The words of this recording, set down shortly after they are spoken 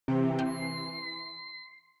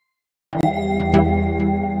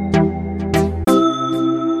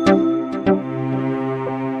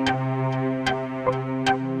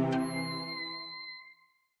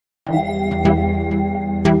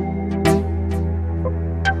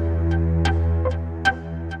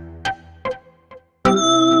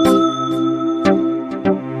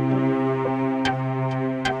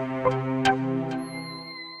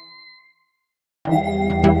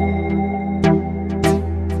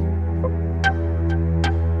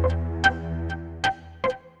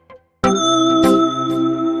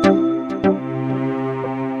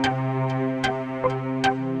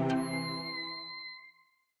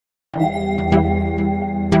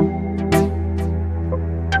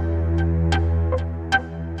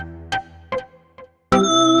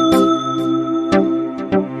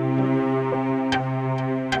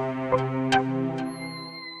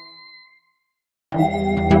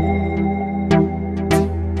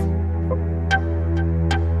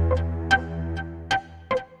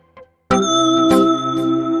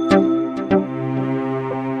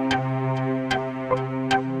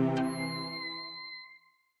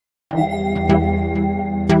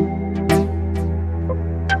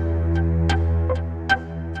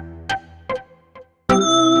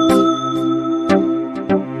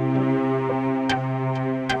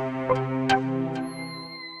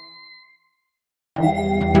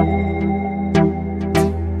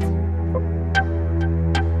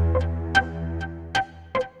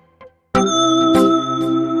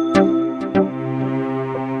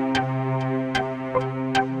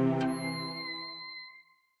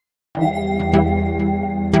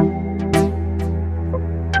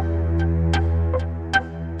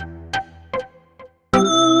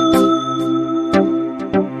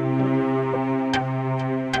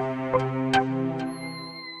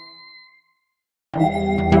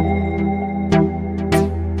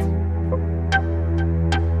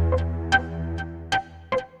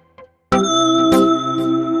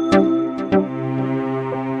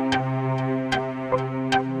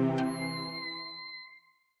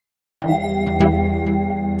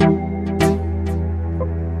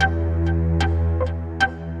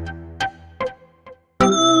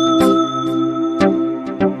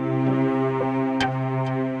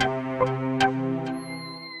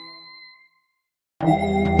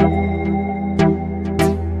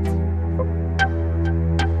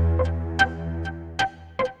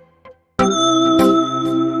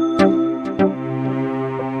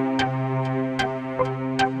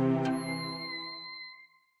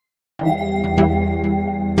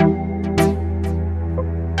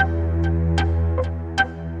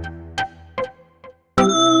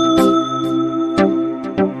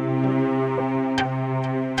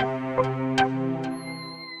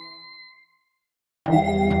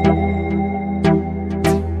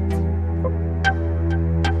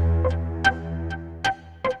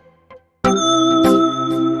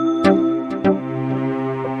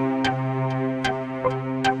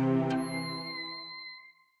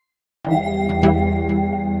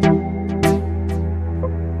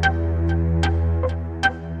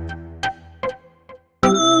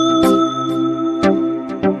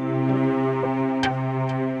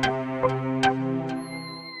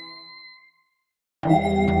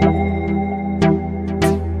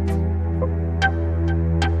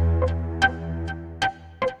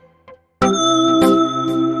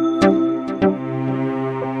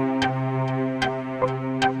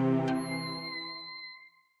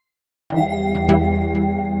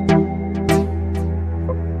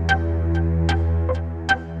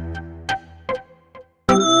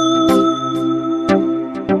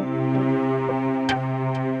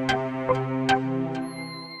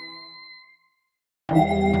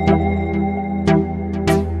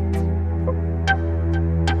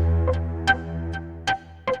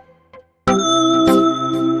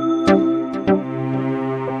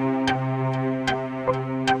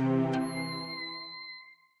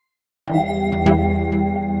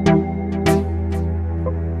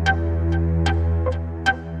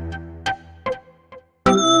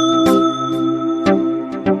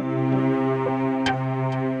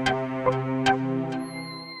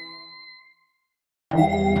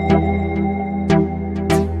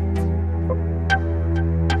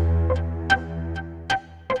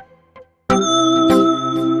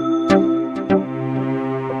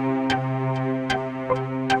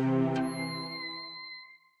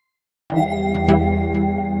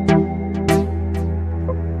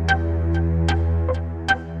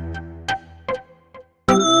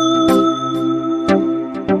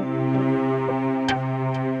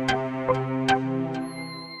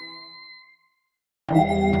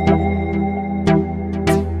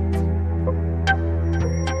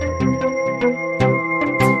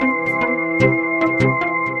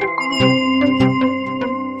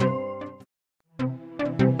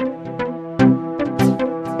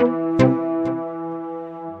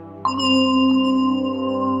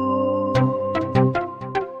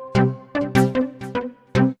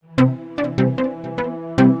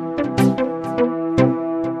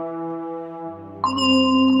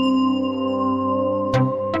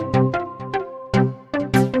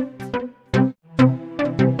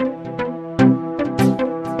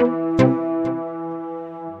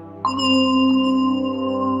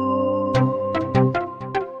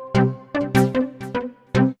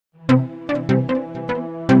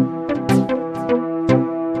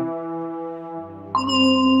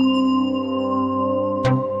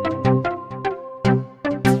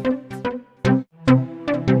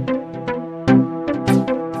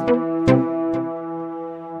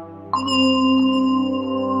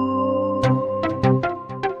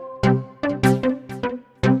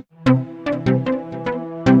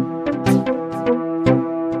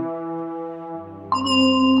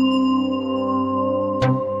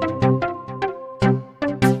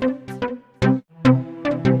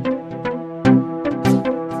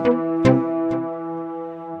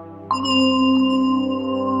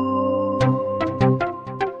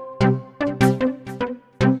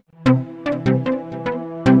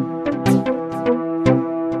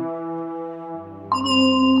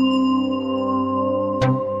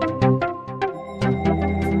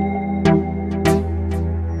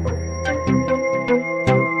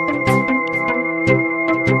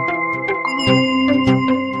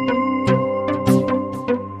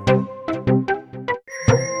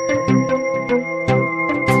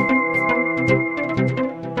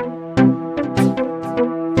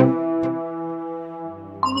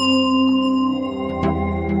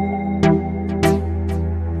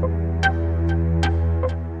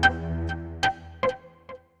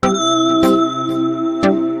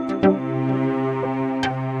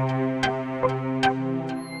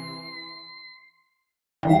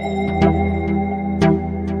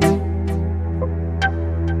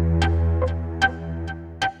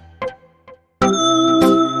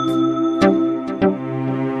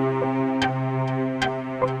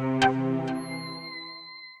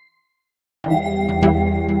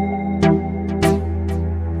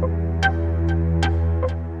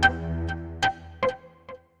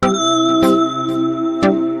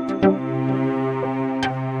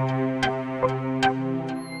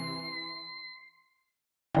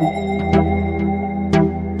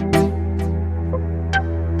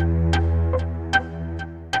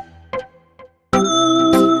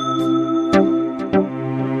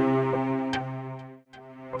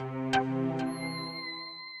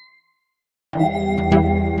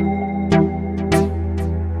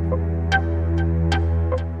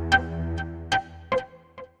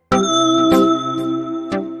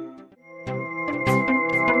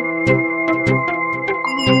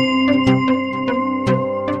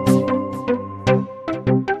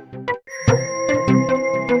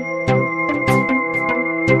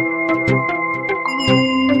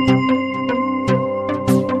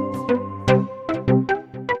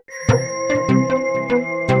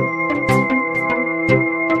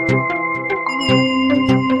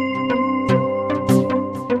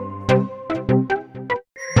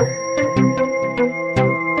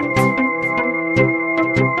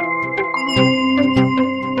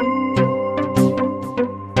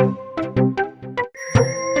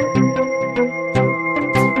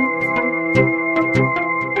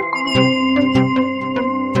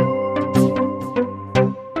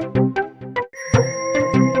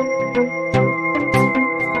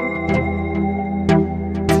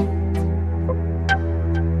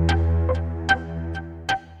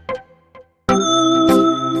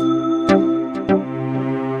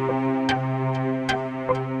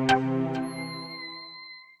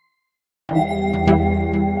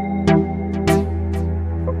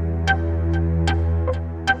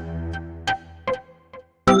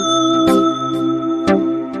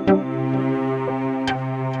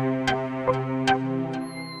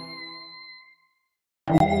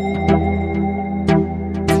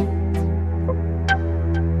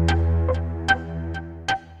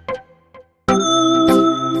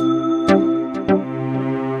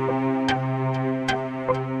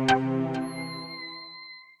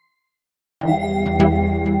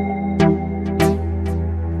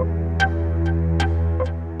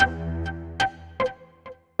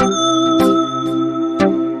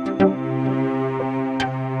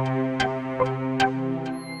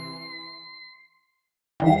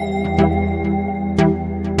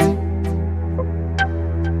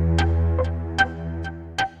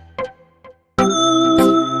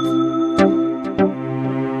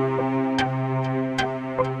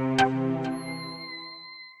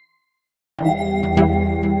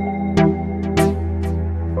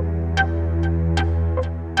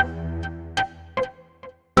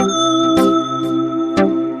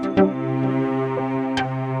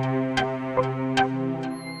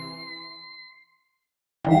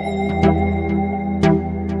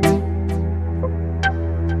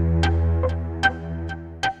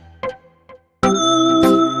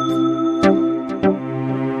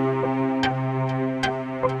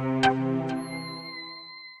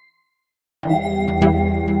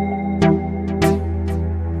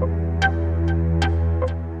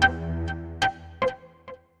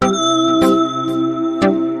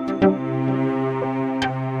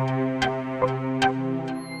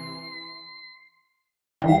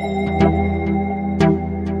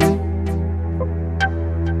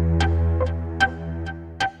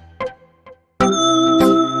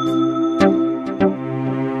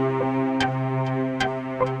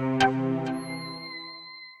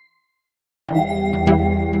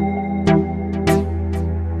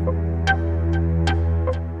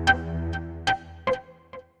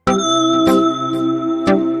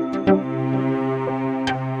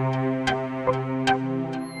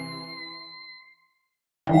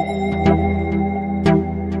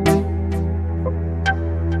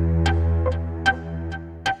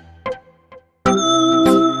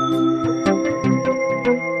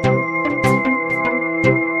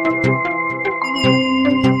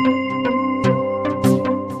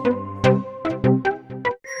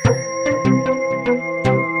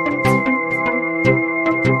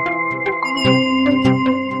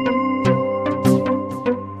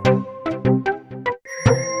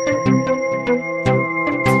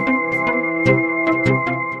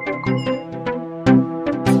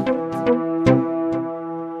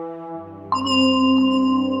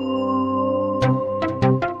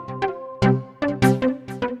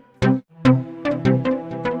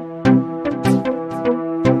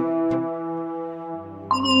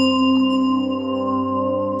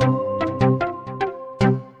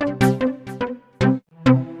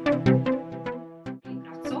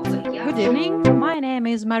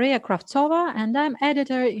is Maria Kravtsova, and I'm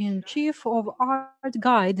editor-in-chief of Art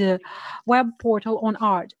Guide, web portal on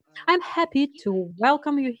art. I'm happy to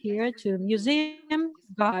welcome you here to Museum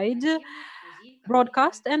Guide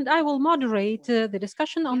broadcast, and I will moderate the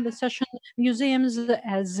discussion on the session Museums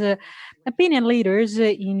as opinion leaders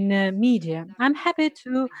in media. I'm happy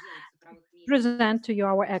to present to you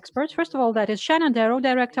our experts. First of all, that is Shannon Darrow,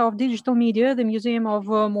 Director of Digital Media, the Museum of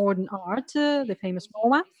Modern Art, the famous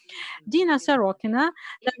MoMA. Dina Sorokina,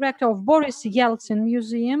 Director of Boris Yeltsin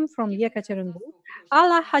Museum from Yekaterinburg.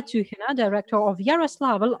 Alla Hatyukhina, Director of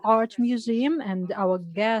Yaroslavl Art Museum, and our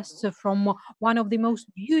guest from one of the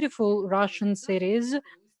most beautiful Russian cities,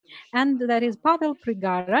 and that is Pavel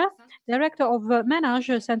Prigara, director of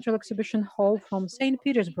Menage Central Exhibition Hall from St.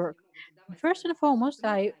 Petersburg. First and foremost,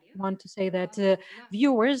 I want to say that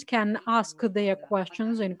viewers can ask their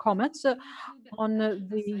questions in comments on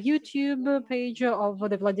the YouTube page of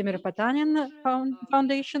the Vladimir Potanin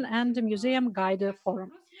Foundation and the Museum Guide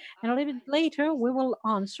Forum. And a little bit later, we will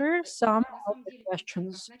answer some of the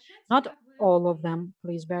questions, not all of them.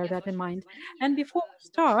 Please bear that in mind. And before we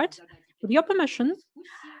start, with your permission,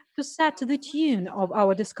 to set the tune of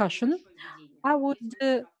our discussion, I would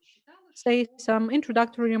say some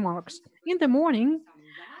introductory remarks. In the morning,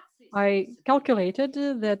 I calculated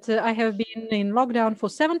that I have been in lockdown for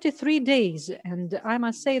 73 days, and I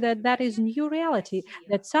must say that that is new reality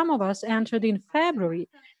that some of us entered in February,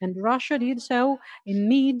 and Russia did so in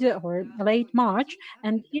mid or late March,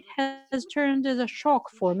 and it has turned as a shock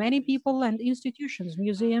for many people and institutions.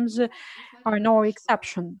 Museums are no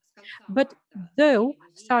exception. But though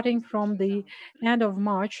starting from the end of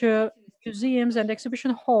March, museums and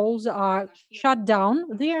exhibition halls are shut down,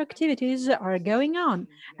 their activities are going on.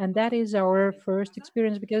 And that is our first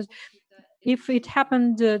experience because if it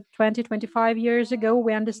happened 20, 25 years ago,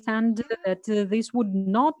 we understand that this would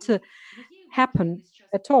not happen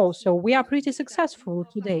at all. So we are pretty successful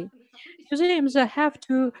today. Museums have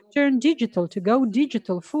to turn digital, to go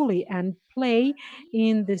digital fully and play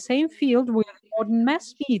in the same field with modern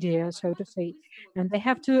mass media, so to say. And they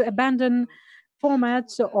have to abandon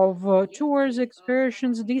formats of tours,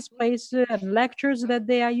 excursions, displays, and lectures that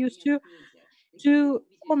they are used to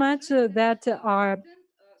formats that are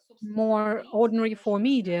more ordinary for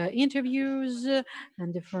media, interviews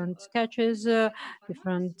and different sketches,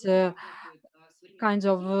 different kinds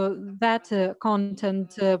of that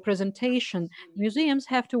content presentation. Museums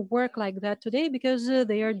have to work like that today because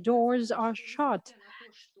their doors are shut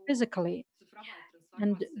physically.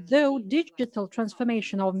 And though digital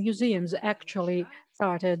transformation of museums actually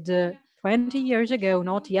started 20 years ago,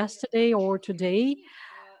 not yesterday or today,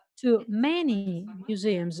 to many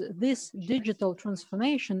museums, this digital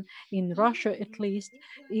transformation, in Russia at least,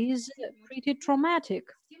 is pretty traumatic.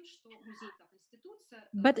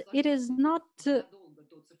 But it is not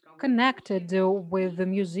connected with the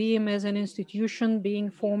museum as an institution being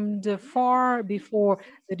formed far before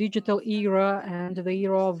the digital era and the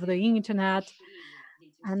era of the internet.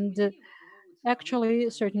 And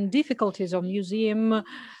actually, certain difficulties of museum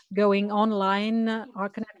going online are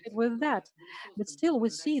connected with that. But still,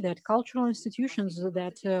 we see that cultural institutions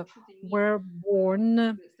that were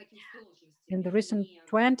born in the recent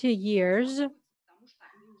 20 years,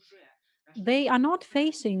 they are not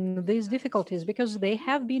facing these difficulties because they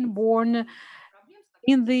have been born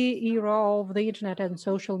in the era of the internet and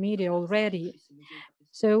social media already.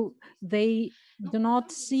 So they do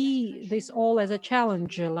not see this all as a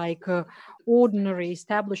challenge like ordinary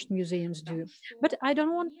established museums do. But I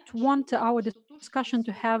don't want our discussion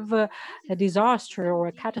to have a disaster or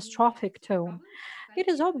a catastrophic tone. It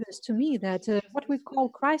is obvious to me that what we call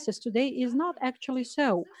crisis today is not actually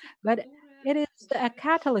so, but it is a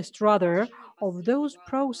catalyst rather of those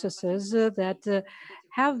processes that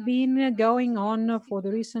have been going on for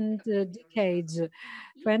the recent decades,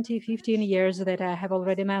 20, 15 years that I have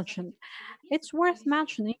already mentioned. It's worth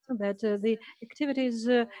mentioning that the activities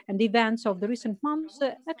and events of the recent months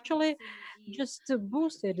actually just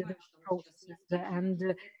boosted those processes.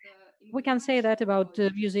 And we can say that about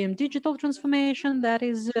museum digital transformation that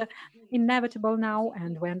is inevitable now.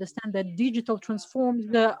 And we understand that digital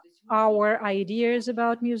transforms our ideas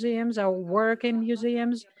about museums, our work in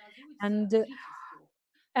museums, and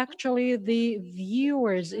actually the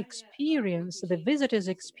viewer's experience, the visitor's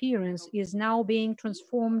experience is now being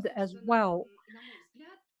transformed as well.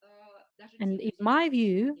 And in my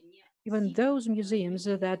view, even those museums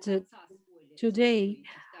that today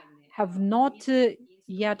have not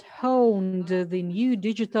yet honed the new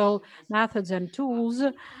digital methods and tools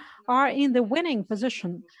are in the winning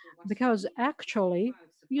position because actually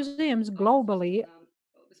museums globally,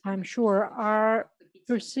 I'm sure, are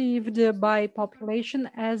perceived by population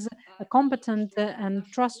as a competent and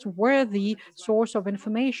trustworthy source of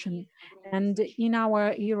information. And in our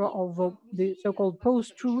era of the so-called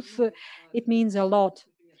post-truth, it means a lot.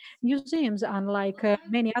 Museums, unlike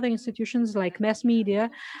many other institutions like mass media,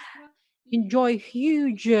 enjoy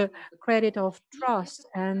huge credit of trust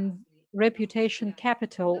and reputation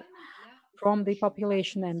capital from the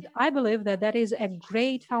population. And I believe that that is a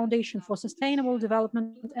great foundation for sustainable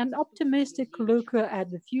development and optimistic look at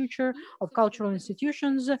the future of cultural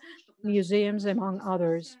institutions, museums, among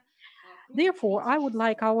others. Therefore, I would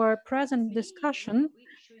like our present discussion,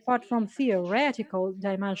 apart from theoretical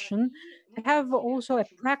dimension, to have also a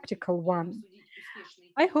practical one.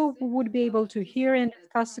 I hope we would be able to hear and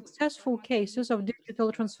discuss successful cases of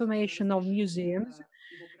digital transformation of museums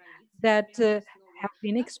that have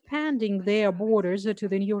been expanding their borders to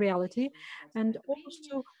the new reality. And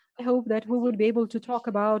also, I hope that we would be able to talk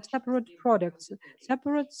about separate products,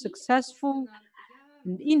 separate, successful,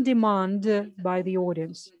 and in demand by the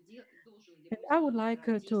audience. And I would like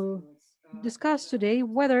to discuss today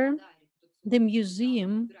whether the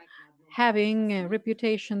museum having a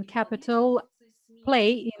reputation capital play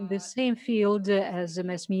in the same field as the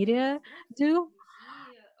mass media do.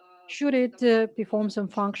 Should it perform some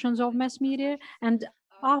functions of mass media? And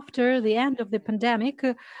after the end of the pandemic,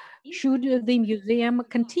 should the museum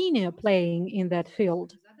continue playing in that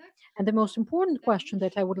field? And the most important question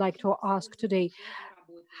that I would like to ask today,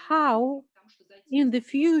 how in the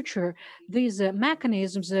future these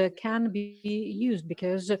mechanisms can be used,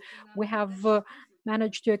 because we have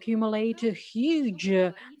managed to accumulate a huge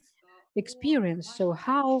experience. So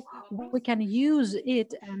how we can use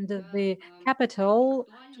it and the capital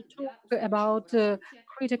to talk about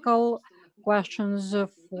critical questions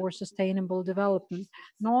for sustainable development,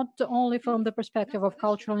 not only from the perspective of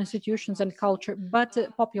cultural institutions and culture, but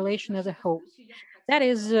population as a whole. That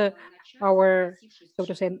is our, so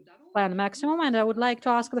to say, plan maximum. And I would like to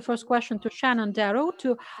ask the first question to Shannon Darrow,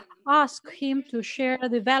 to ask him to share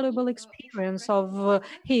the valuable experience of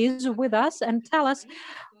his with us and tell us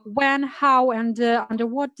when, how, and under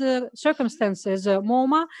what circumstances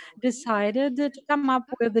MoMA decided to come up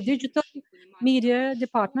with the digital media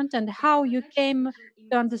department, and how you came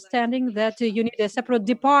to understanding that you need a separate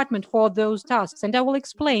department for those tasks. And I will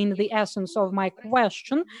explain the essence of my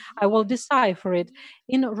question. I will decipher it.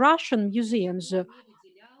 In Russian museums,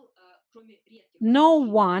 no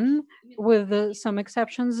one, with some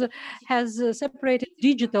exceptions, has separated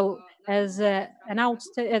digital as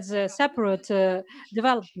as a separate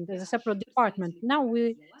development, as a separate department. Now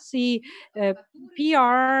we see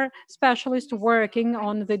PR specialists working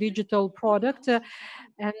on the digital product,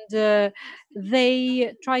 and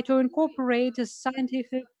they try to incorporate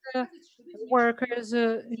scientific workers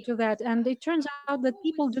into that. And it turns out that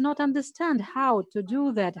people do not understand how to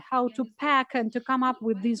do that, how to pack and to come up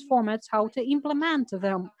with these formats, how to implement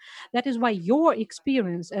them. That is why your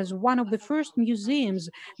experience as one of the first museums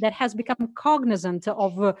that has become cognizant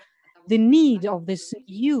of the need of this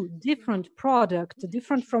new, different product,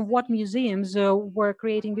 different from what museums were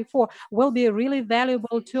creating before, will be really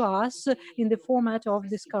valuable to us in the format of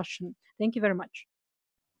discussion. Thank you very much.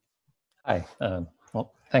 Hi,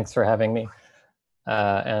 well, thanks for having me.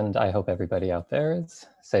 And I hope everybody out there is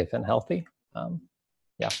safe and healthy.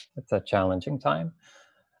 Yeah, it's a challenging time.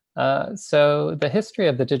 So the history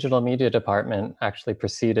of the digital media department actually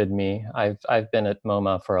preceded me. I've been at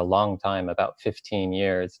MoMA for a long time, about 15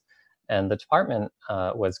 years. And the department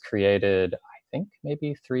was created, I think,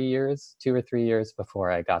 maybe 2 or 3 years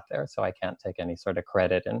before I got there. So I can't take any sort of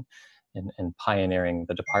credit in pioneering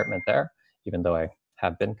the department there, even though I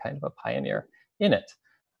have been kind of a pioneer in it.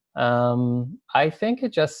 I think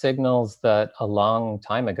it just signals that a long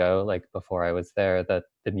time ago, like before I was there, that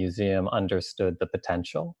the museum understood the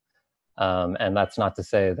potential. And that's not to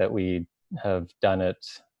say that we have done it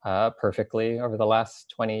perfectly over the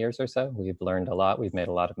last 20 years or so. We've learned a lot, we've made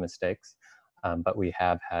a lot of mistakes, but we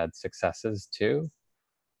have had successes too.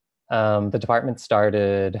 The department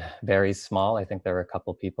started very small. I think there were a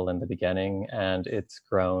couple people in the beginning, and it's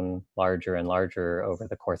grown larger and larger over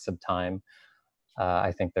the course of time.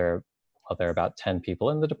 I think there are about 10 people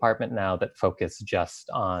in the department now that focus just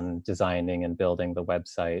on designing and building the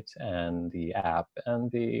website and the app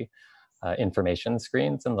and the information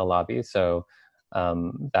screens in the lobby. So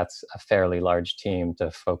that's a fairly large team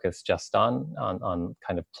to focus just on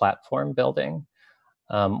kind of platform building.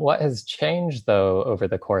 What has changed, though, over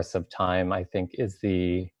the course of time, I think, is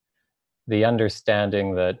the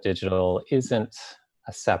understanding that digital isn't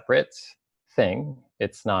a separate thing.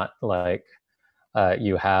 It's not like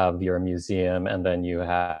you have your museum, and then you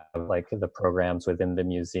have like the programs within the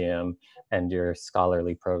museum, and your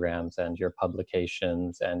scholarly programs, and your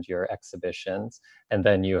publications, and your exhibitions, and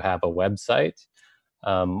then you have a website.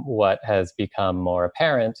 What has become more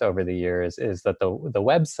apparent over the years is that the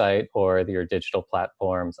website or your digital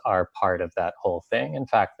platforms are part of that whole thing. In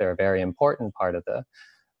fact, they're a very important part of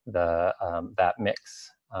that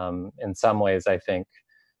mix. In some ways, I think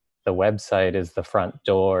the website is the front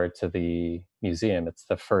door to the museum. It's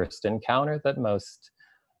the first encounter that most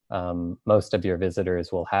of your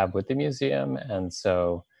visitors will have with the museum, and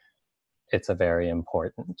so it's a very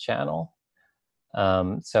important channel.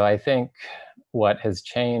 So I think what has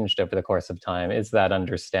changed over the course of time is that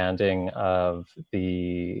understanding of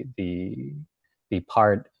the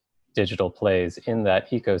part digital plays in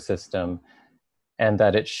that ecosystem, and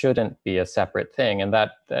that it shouldn't be a separate thing. And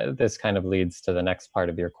that this kind of leads to the next part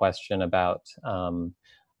of your question about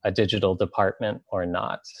a digital department or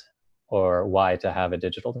not, or why to have a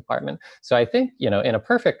digital department. So I think, in a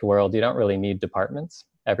perfect world, you don't really need departments.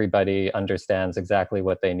 Everybody understands exactly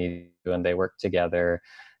what they need to do, and they work together,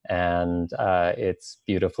 and it's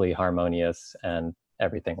beautifully harmonious, and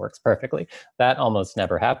everything works perfectly. That almost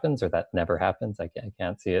never happens, or that never happens. I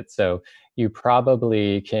can't see it. So you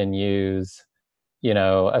probably can use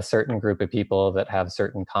a certain group of people that have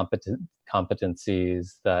certain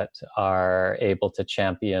competencies that are able to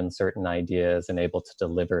champion certain ideas and able to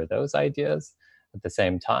deliver those ideas at the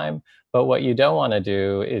same time. But what you don't want to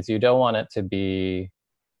do is you don't want it to be,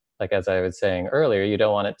 like as I was saying earlier, you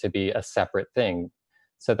don't want it to be a separate thing.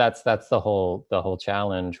 So that's the whole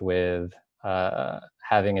challenge with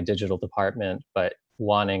having a digital department, but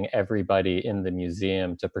wanting everybody in the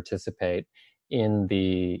museum to participate in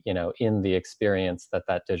the experience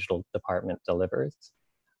that digital department delivers.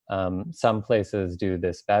 Some places do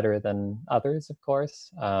this better than others, of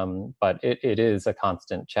course, but it is a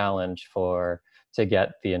constant challenge to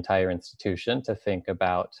get the entire institution to think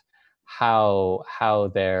about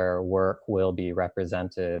how their work will be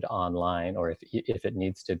represented online, or if it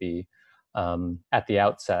needs to be at the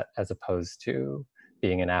outset, as opposed to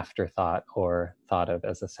being an afterthought or thought of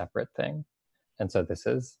as a separate thing. And so this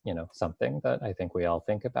is, something that I think we all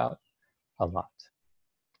think about a lot.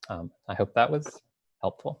 I hope that was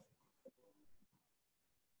helpful.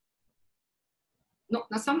 Ну,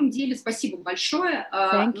 на самом деле, спасибо большое.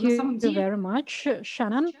 Thank you very much,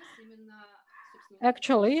 Shannon.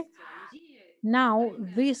 Actually, now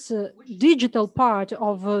this digital part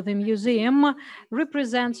of the museum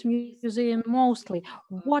represents museum mostly.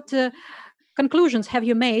 What conclusions have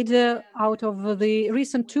you made out of the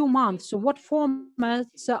recent 2 months? What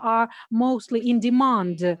formats are mostly in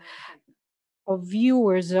demand of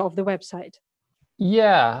viewers of the website?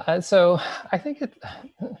 Yeah, so I think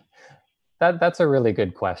that's a really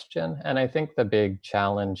good question. And I think the big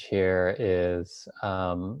challenge here is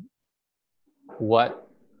what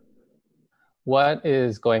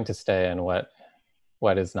is going to stay and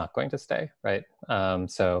what is not going to stay, right?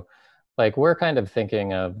 So like we're kind of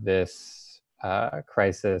thinking of this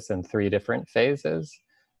crisis in 3 different phases.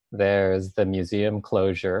 There's the museum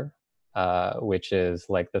closure, which is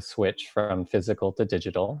like the switch from physical to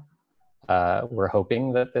digital. We're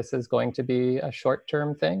hoping that this is going to be a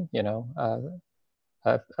short-term thing,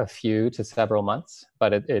 a few to several months,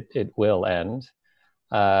 but it will end.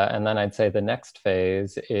 And then I'd say the next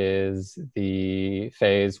phase is the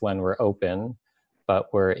phase when we're open,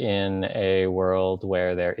 but we're in a world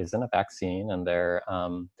where there isn't a vaccine, and there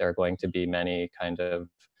are going to be many kind of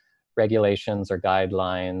regulations or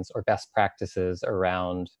guidelines or best practices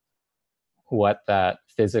around what that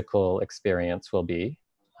physical experience will be.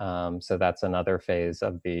 So that's another phase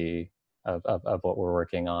of what we're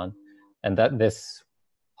working on, and that this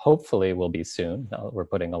hopefully will be soon. We're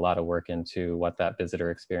putting a lot of work into what that visitor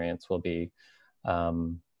experience will be,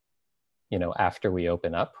 after we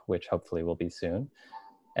open up, which hopefully will be soon.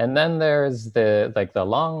 And then there's the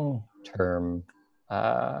long-term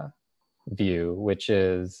view, which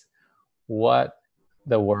is what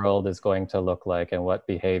the world is going to look like and what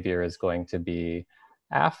behavior is going to be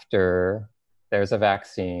after there's a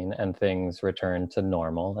vaccine and things return to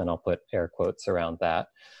normal, and I'll put air quotes around that.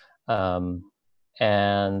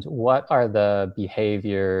 And what are the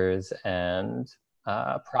behaviors and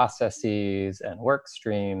processes and work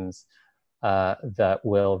streams that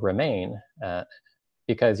will remain?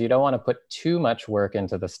 Because you don't want to put too much work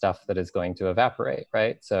into the stuff that is going to evaporate,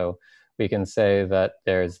 right? So we can say that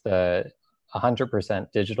there's the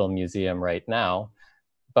 100% digital museum right now,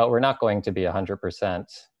 but we're not going to be 100%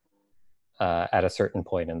 at a certain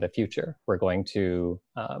point in the future. We're going to,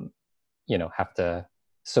 have to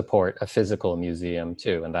support a physical museum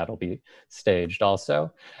too, and that'll be staged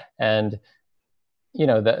also. And you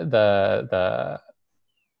know,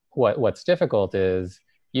 what's difficult is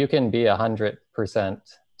you can be 100%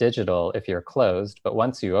 digital if you're closed, but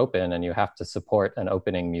once you open and you have to support an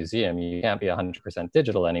opening museum, you can't be 100%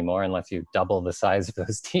 digital anymore unless you double the size of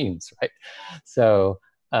those teams, right? So,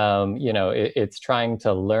 you know, it's trying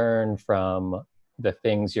to learn from the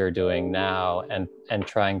things you're doing now and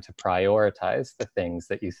trying to prioritize the things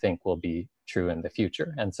that you think will be true in the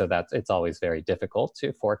future. And so it's always very difficult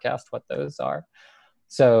to forecast what those are.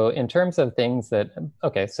 So in terms of things that,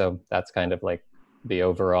 okay, so that's kind of like the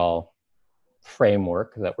overall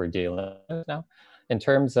framework that we're dealing with now. In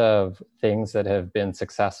terms of things that have been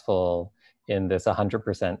successful in this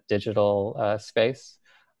 100% digital space,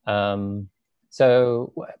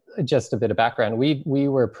 so just a bit of background, we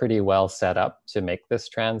were pretty well set up to make this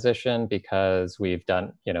transition because we've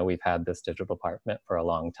done, you know, we've had this digital department for a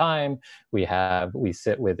long time. We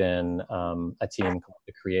sit within a team called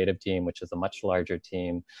the creative team, which is a much larger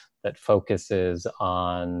team that focuses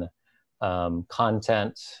on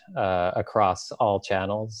content across all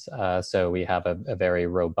channels. So we have a very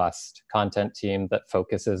robust content team that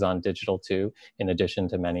focuses on digital too, in addition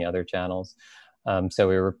to many other channels. So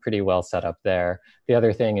we were pretty well set up there. The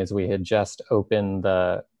other thing is we had just opened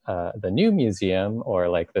the new museum, or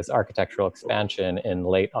like this architectural expansion, in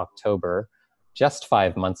late October, just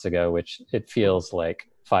 5 months ago, which it feels like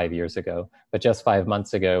 5 years ago. But just 5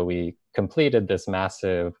 months ago, we completed this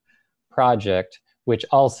massive project, which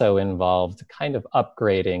also involved kind of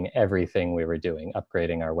upgrading everything we were doing,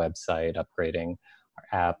 upgrading our website, upgrading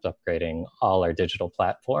our app, upgrading all our digital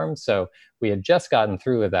platforms. So we had just gotten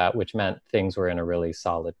through with that, which meant things were in a really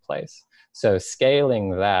solid place. So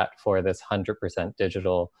scaling that for this 100%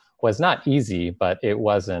 digital was not easy, but it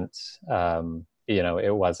wasn't, you know,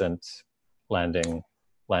 it wasn't landing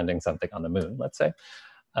something on the moon, let's say.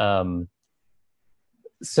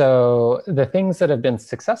 So the things that have been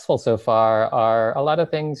successful so far are a lot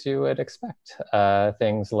of things you would expect.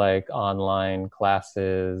 Things like online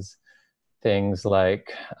classes, things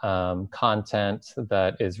like content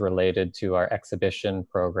that is related to our exhibition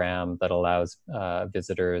program that allows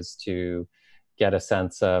visitors to get a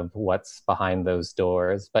sense of what's behind those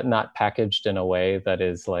doors, but not packaged in a way that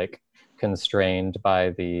is like constrained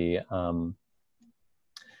by the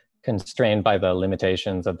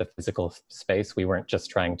limitations of the physical space. We weren't just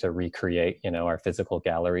trying to recreate, you know, our physical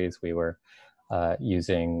galleries. We were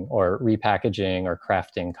using or repackaging or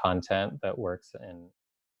crafting content that works in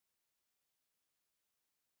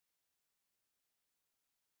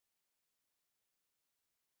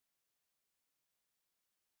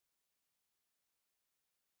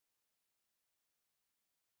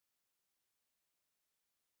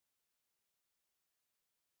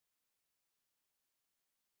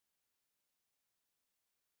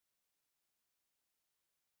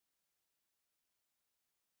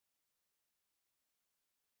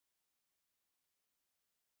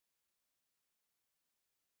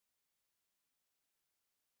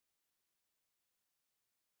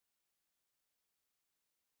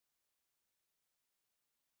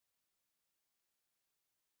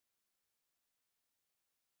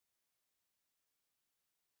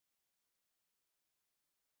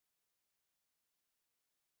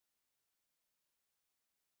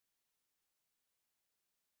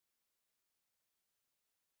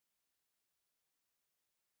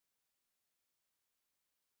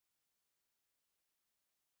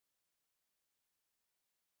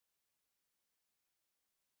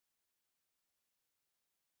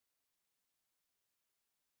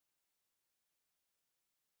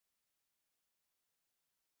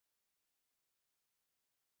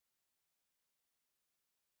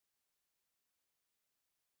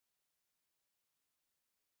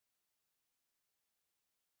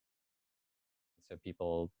so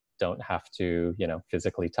people don't have to, you know,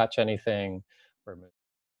 physically touch anything. We're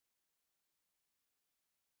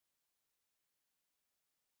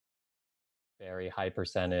very high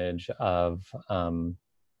percentage of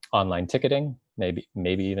online ticketing, maybe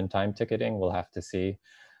even time ticketing. We'll have to see.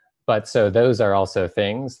 But so those are also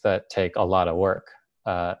things that take a lot of work.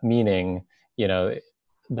 Meaning, you know,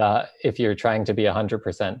 if you're trying to be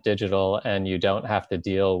 100% digital and you don't have to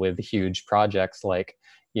deal with huge projects like,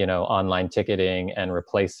 you know, online ticketing and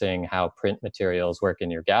replacing how print materials work in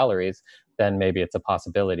your galleries, then maybe it's a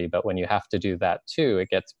possibility. But when you have to do that too,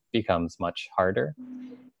 it becomes much harder.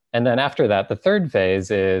 And then after that, the third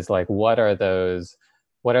phase is like, what are those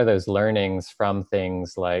learnings from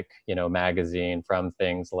things like, you know, magazine, from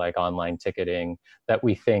things like online ticketing that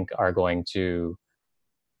we think are going to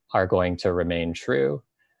remain true?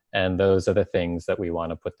 And those are the things that we want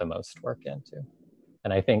to put the most work into.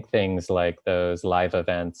 And I think things like those live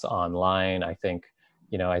events online, I think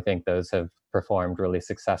those have performed really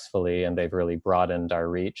successfully and they've really broadened our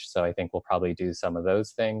reach. So I think we'll probably do some of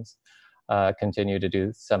those things, continue to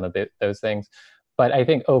do some of those things. But I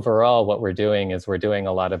think overall what we're doing is we're doing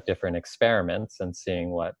a lot of different experiments and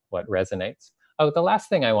seeing what resonates. Oh, the last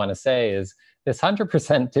thing I want to say is this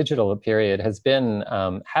 100% digital period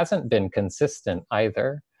hasn't been consistent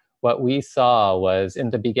either. What we saw was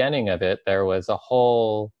in the beginning of it, there was a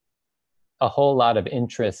whole lot of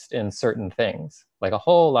interest in certain things, like a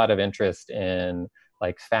whole lot of interest in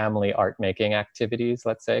like family art making activities,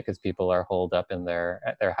 let's say, because people are holed up at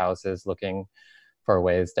their houses looking for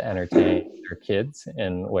ways to entertain their kids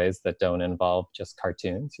in ways that don't involve just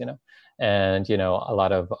cartoons, and, a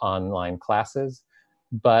lot of online classes.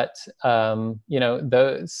 But, some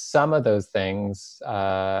of those things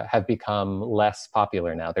have become less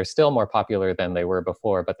popular now. They're still more popular than they were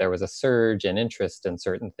before, but there was a surge in interest in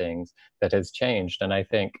certain things that has changed. And I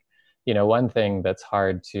think, one thing that's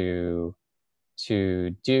hard to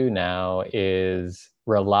do now is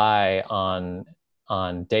rely on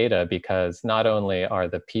data, because not only are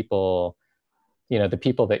the people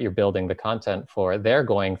that you're building the content for, they're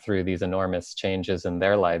going through these enormous changes in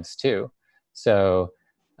their lives too. So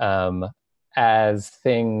as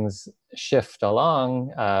things shift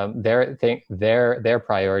along, their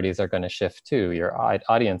priorities are going to shift too. Your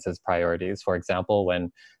audience's priorities, for example,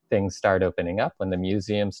 when things start opening up, when the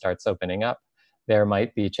museum starts opening up, there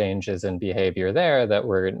might be changes in behavior there that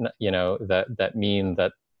that mean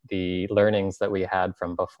that the learnings that we had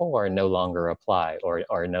from before no longer apply or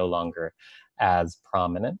are no longer as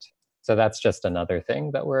prominent. So that's just another thing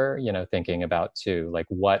that we're, thinking about too, like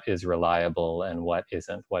what is reliable and what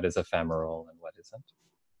isn't, what is ephemeral and what isn't.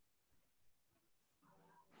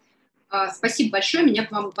 Спасибо большое. У меня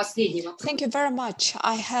к вам последний вопрос. Thank you very much.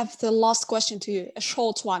 I have the last question to you, a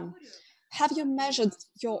short one. Have you measured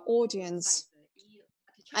your audience?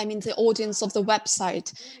 I mean, the audience of the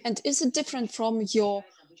website. And is it different from your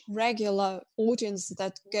regular audience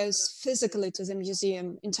that goes physically to the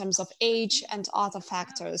museum in terms of age and other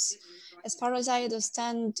factors? As far as I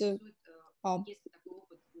understand,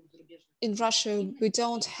 in Russia, we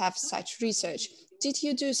don't have such research. Did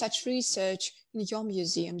you do such research in your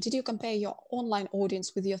museum? Did you compare your online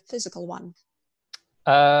audience with your physical one?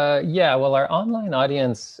 Yeah, well, our online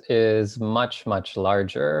audience is much, much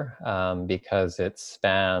larger because it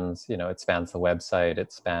spans the website,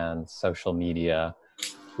 it spans social media.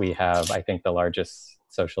 We have, I think, the largest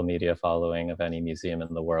social media following of any museum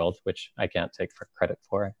in the world, which I can't take credit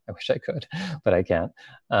for. I wish I could, but I can't.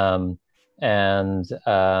 The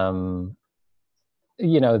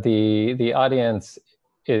audience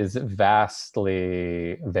is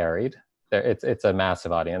vastly varied. It's a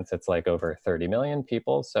massive audience. It's like over 30 million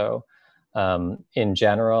people. So in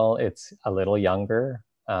general, it's a little younger.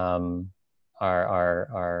 Well,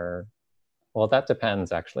 that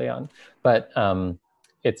depends actually but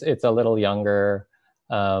it's a little younger.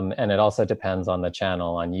 And it also depends on the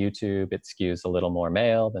channel. On YouTube, it skews a little more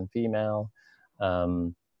male than female.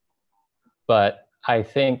 But I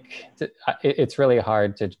think it's really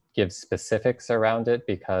hard to give specifics around it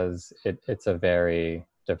because it's a very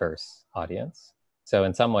diverse audience. So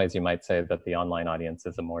in some ways, you might say that the online audience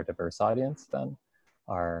is a more diverse audience than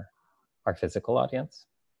our physical audience.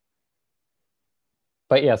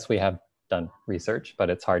 But yes, we have done research,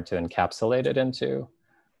 but it's hard to encapsulate it into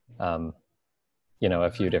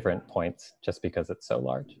a few different points just because it's so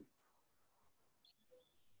large.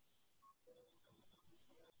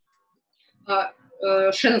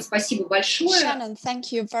 Shannon,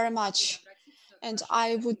 thank you very much. And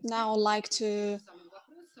I would now like to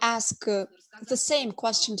ask the same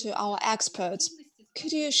question to our experts.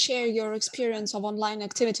 Could you share your experience of online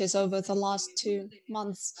activities over the last 2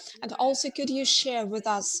 months? And also, could you share with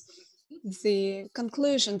us the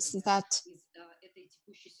conclusions that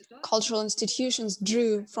cultural institutions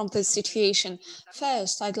drew from this situation?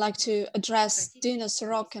 First, I'd like to address Dina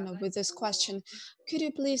Sorokina with this question. Could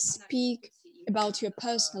you please speak about your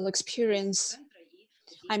personal experience?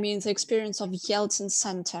 I mean, the experience of Yeltsin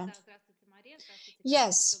Center.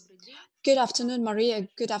 Yes. Good afternoon, Maria.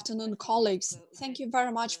 Good afternoon, colleagues. Thank you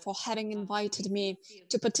very much for having invited me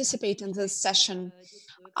to participate in this session.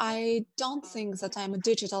 I don't think that I'm a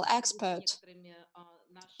digital expert,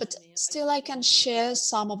 but still I can share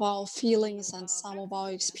some of our feelings and some of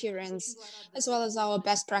our experience, as well as our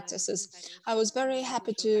best practices. I was very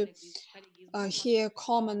happy to hear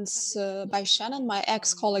comments by Shannon, my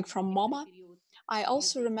ex-colleague from MoMA. I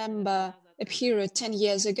also remember a period 10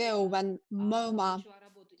 years ago when MoMA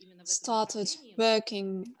started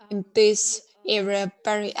working in this area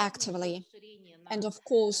very actively. And of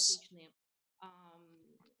course,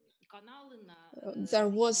 there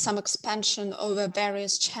was some expansion over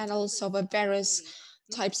various channels, over various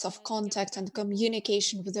types of contact and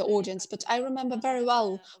communication with the audience. But I remember very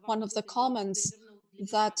well one of the comments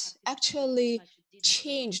that actually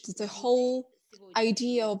changed the whole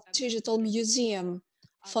idea of digital museum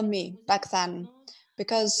for me back then,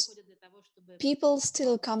 because people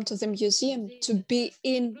still come to the museum to be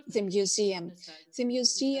in the museum. The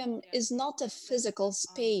museum is not a physical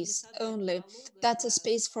space only. That's a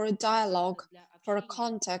space for a dialogue, for a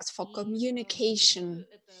contact, for communication.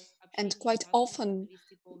 And quite often,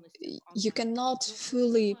 you cannot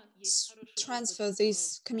fully transfer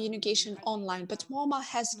this communication online. But MoMA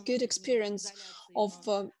has good experience of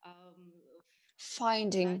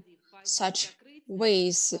finding such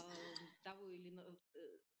ways,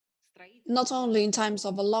 not only in times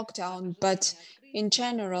of a lockdown, but in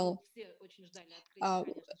general.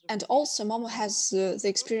 And also, Momo has the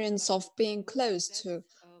experience of being closed to,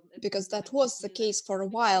 because that was the case for a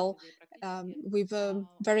while. We were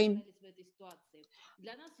very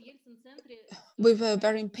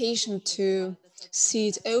impatient to see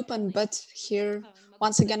it open, but here,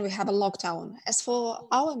 once again, we have a lockdown. As for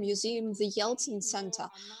our museum, the Yeltsin Center,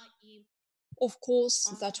 of course,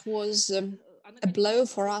 that was a blow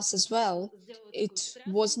for us as well. It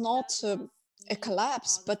was not a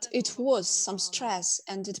collapse, but it was some stress,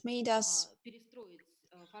 and it made us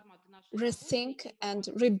rethink and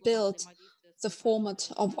rebuild the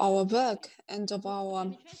format of our work and of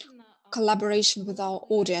our collaboration with our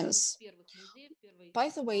audience. By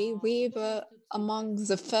the way, we were among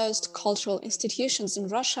the first cultural institutions in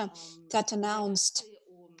Russia that announced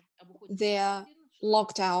their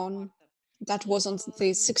lockdown. That was on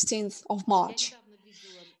the 16th of March.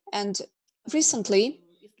 And recently,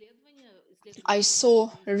 I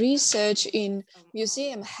saw research in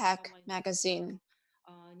Museum Hack magazine.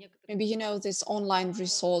 Maybe you know this online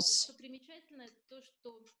resource.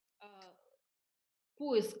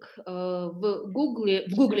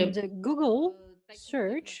 And Google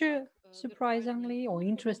search, surprisingly or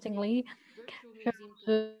interestingly,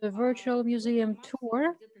 shows a virtual museum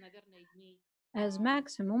tour as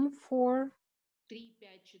maximum for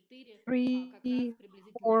 3,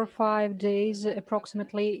 4, 5 days,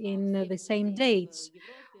 approximately in the same dates,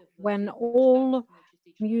 when all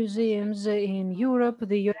museums in Europe,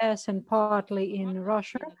 the US, and partly in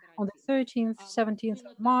Russia on the 13th, 17th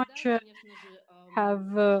of March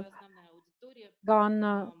have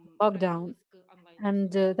gone lockdown.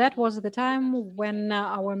 And that was the time when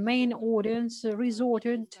our main audience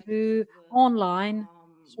resorted to online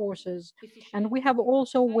sources. And we have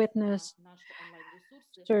also witnessed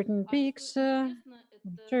certain peaks,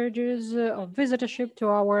 surges of visitorship to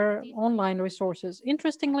our online resources.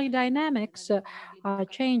 Interestingly, dynamics are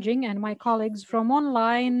changing, and my colleagues from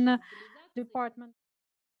online department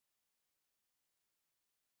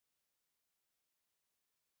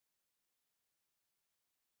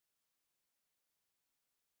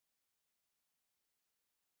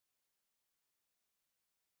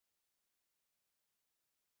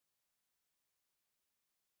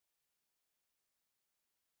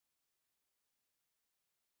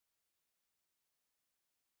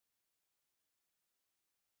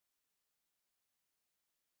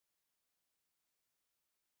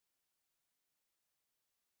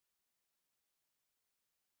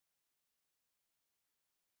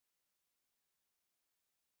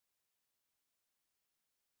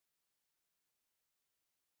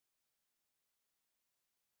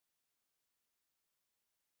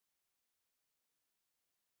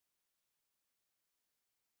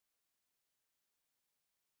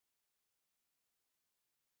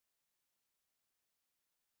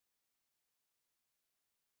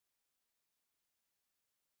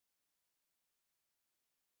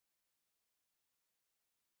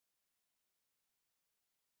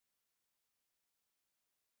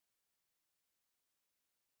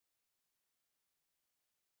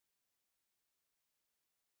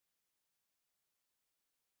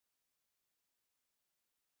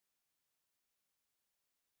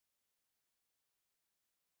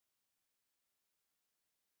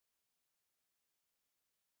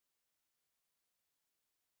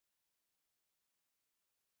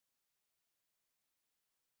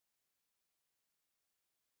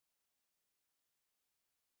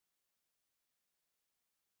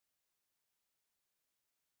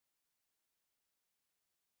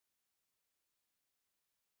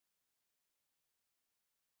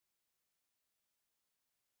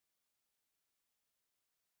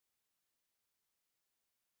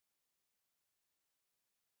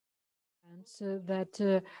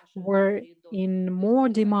that were in more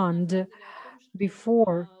demand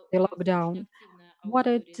before the lockdown. What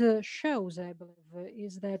it shows, I believe,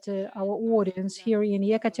 is that our audience here in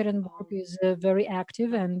Yekaterinburg is very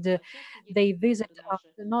active, and they visit us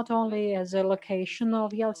not only as a location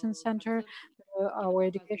of Yeltsin Center, our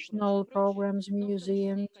educational programs,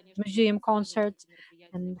 museum concerts,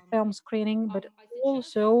 and film screening, but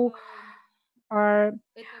also are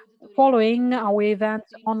following our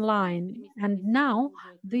events online. And now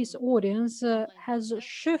this audience has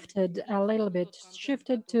shifted a little bit,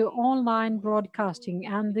 shifted to online broadcasting,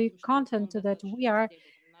 and the content that we are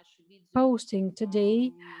posting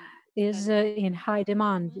today is in high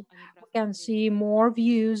demand. We can see more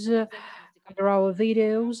views under our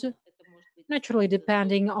videos, naturally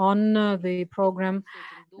depending on the program.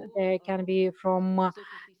 There can be from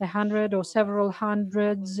a hundred or several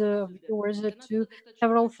hundreds of viewers to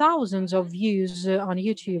several thousands of views on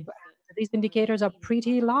YouTube. These indicators are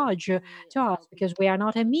pretty large to us because we are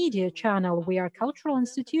not a media channel. We are a cultural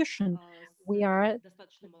institution. We are a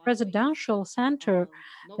presidential center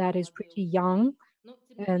that is pretty young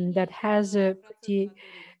and that has a pretty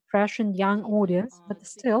fresh and young audience. But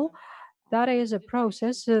still, that is a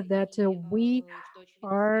process that we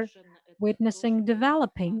are witnessing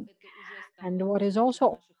developing. And what is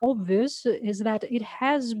also obvious is that it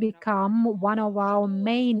has become one of our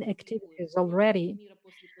main activities already.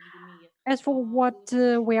 As for what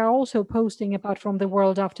we are also posting apart from the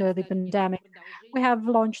world after the pandemic, we have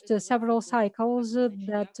launched several cycles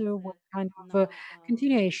that were kind of a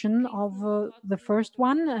continuation of the first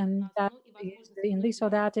one, and that is in this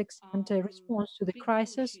or that extent a response to the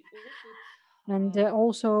crisis, and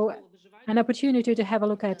also an opportunity to have a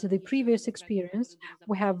look at the previous experience.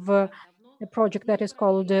 We have a project that is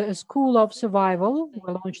called School of Survival.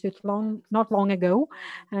 We launched it not long ago,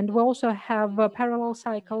 and we also have parallel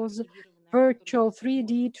cycles, virtual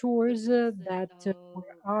 3D tours that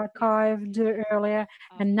were archived earlier,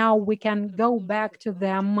 and now we can go back to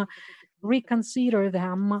them, reconsider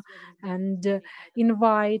them, and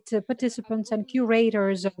invite participants and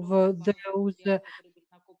curators of those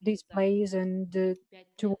displays and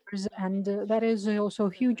tours. And that is also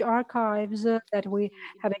huge archives that we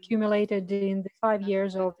have accumulated in the 5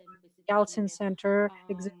 years of Yeltsin Center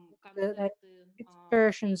existence. That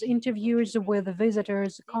excursions, interviews with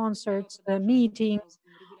visitors, concerts, meetings,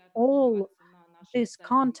 all this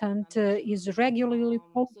content is regularly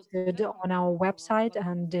posted on our website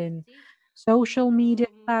and in social media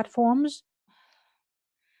platforms.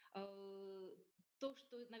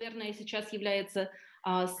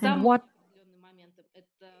 And what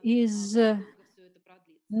is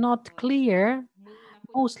not clear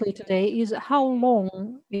mostly today is how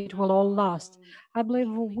long it will all last. I believe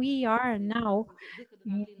we are now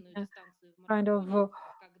in a kind of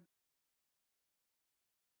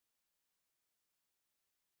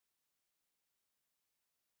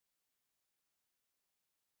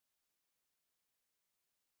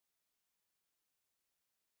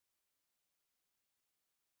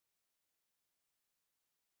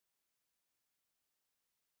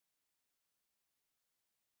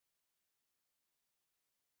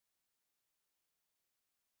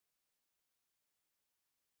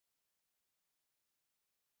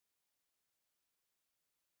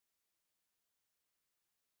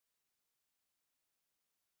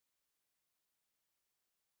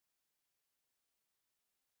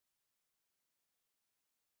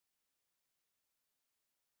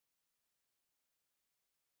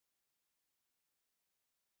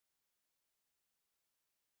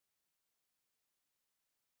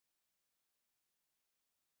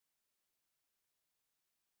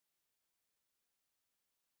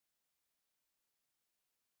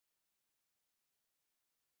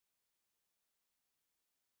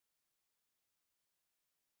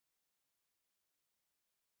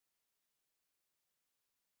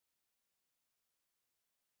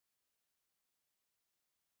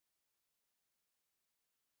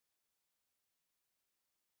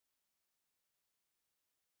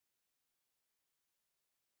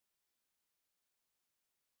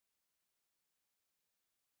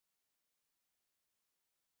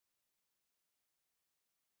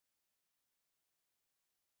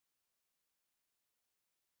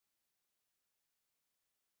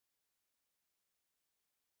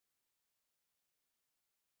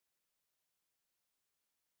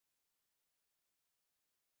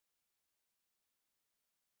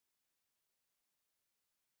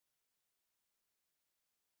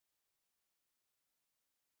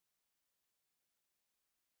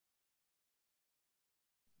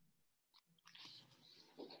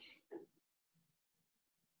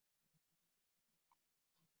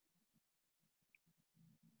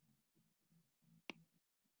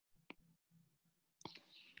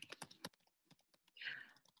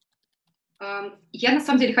Я на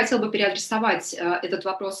самом деле хотела бы переадресовать этот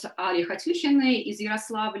вопрос Аре Хатюхиной из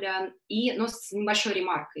Ярославля, но с небольшой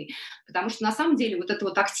ремаркой. Потому что на самом деле вот эта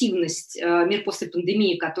вот активность «Мир после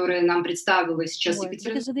пандемии», которая нам представила сейчас Work,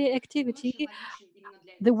 Екатерина, because the activity,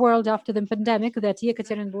 the world after the pandemic that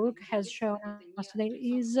Yekaterinburg has shown us today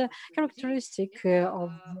is characteristic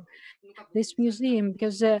of this museum,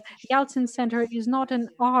 because Yeltsin Center is not an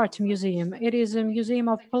art museum. It is a museum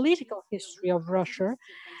of political history of Russia,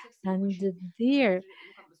 and their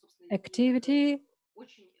activity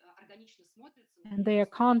and their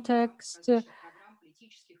context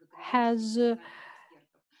has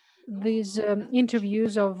these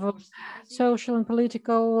interviews of social and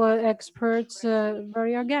political experts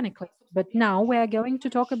very organically. But now we are going to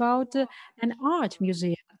talk about an art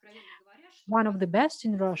museum, one of the best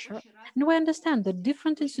in Russia. And we understand that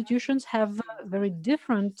different institutions have very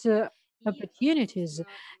different opportunities,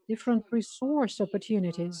 different resource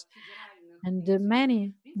opportunities. And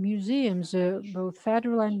many museums, both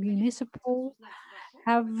federal and municipal,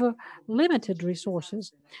 have limited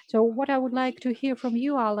resources. So what I would like to hear from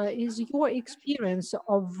you, Ala, is your experience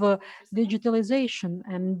of digitalization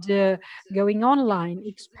and going online,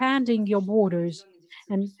 expanding your borders.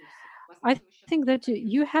 And I think that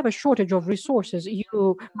you have a shortage of resources.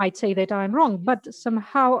 You might say that I'm wrong, but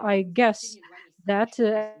somehow I guess that,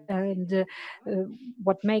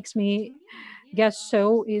 what makes me guess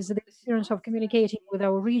so is the experience of communicating with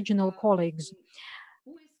our regional colleagues.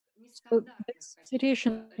 So this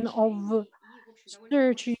situation of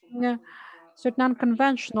searching certain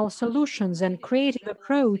unconventional solutions and creative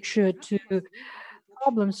approach to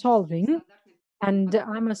problem solving. And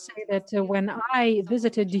I must say that when I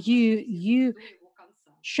visited you, you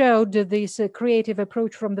showed this creative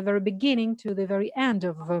approach from the very beginning to the very end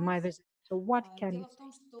of my visit. So what can you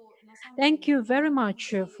say? Thank you very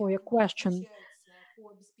much for your question.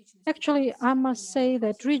 Actually, I must say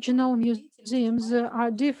that regional museums are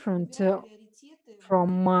different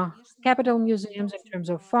from capital museums in terms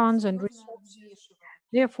of funds and resources.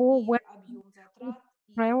 Therefore, when we put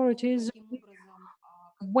priorities, we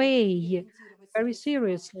weigh very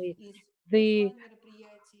seriously the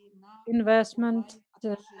investment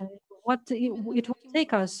and what it will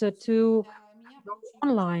take us to go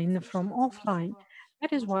online from offline.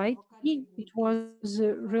 That is why to me it was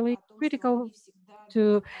really critical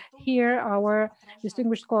to hear our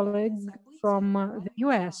distinguished colleague from the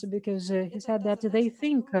US, because he said that they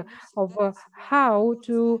think of how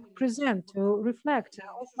to present, to reflect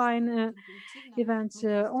offline events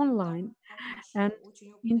online. And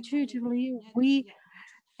intuitively, we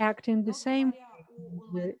act in the same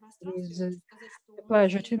way. And, it is a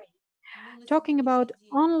pleasure to me. Talking about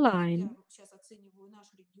online,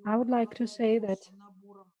 I would like to say that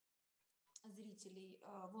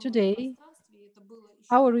today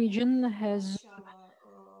our region has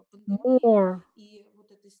more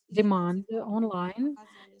demand online,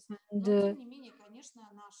 and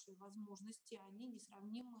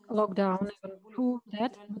lockdown even proved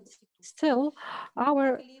that. But still,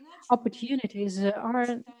 our opportunities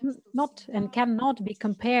are not and cannot be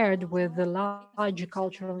compared with the large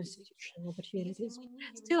cultural institution opportunities.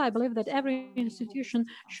 Still, I believe that every institution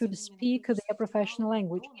should speak their professional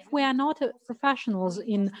language. If we are not professionals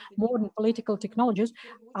in modern political technologies,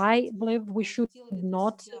 I believe we should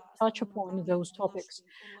not touch upon those topics.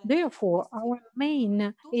 Therefore, our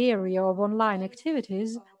main area of online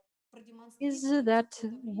activities is that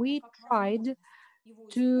we tried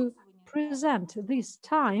to present this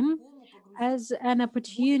time as an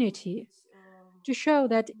opportunity to show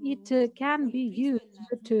that it can be used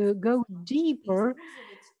to go deeper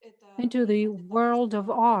into the world of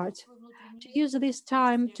art, to use this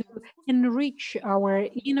time to enrich our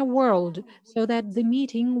inner world so that the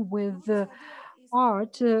meeting with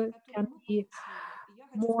art can be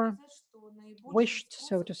more wished,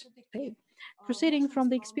 so to say. Proceeding from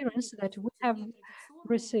the experience that we have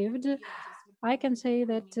received, I can say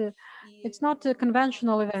that it's not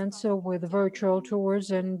conventional events with virtual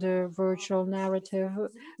tours and virtual narrative,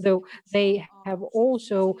 though they have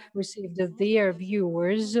also received their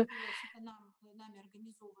viewers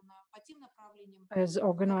as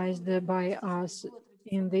organized by us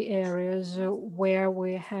in the areas where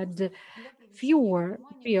we had fewer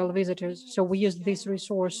real visitors. So we used this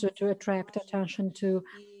resource to attract attention to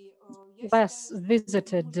less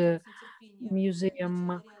visited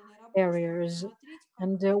museum areas.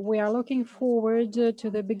 And we are looking forward to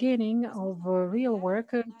the beginning of real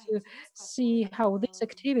work to see how these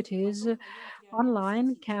activities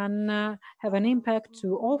online can have an impact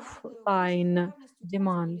to offline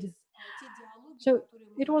demand. So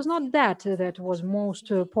it was not that was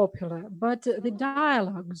most popular, but the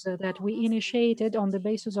dialogues that we initiated on the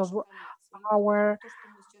basis of our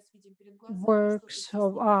works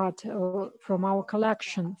of art from our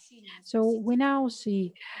collection. So we now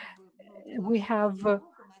see we have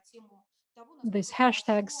this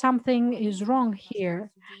hashtag something is wrong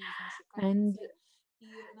here. And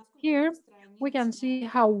here we can see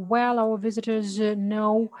how well our visitors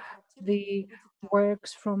know the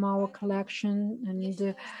works from our collection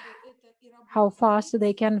and how fast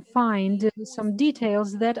they can find some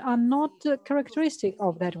details that are not characteristic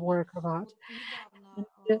of that work of art. And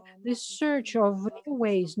this search of new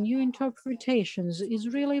ways, new interpretations is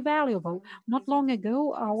really valuable. Not long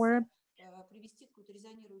ago, our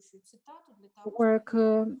work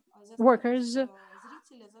workers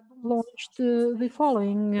launched the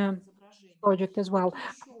following project as well.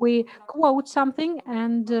 We quote something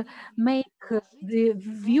and make the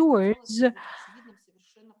viewers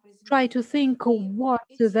try to think what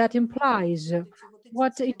that implies,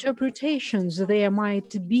 what interpretations there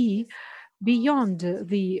might be beyond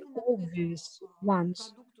the obvious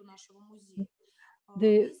ones.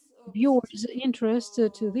 The viewers' interest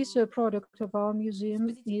to this product of our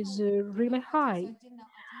museum is really high.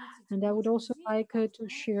 And I would also like to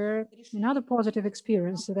share another positive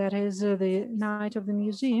experience, that is the night of the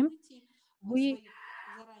museum. We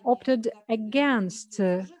opted against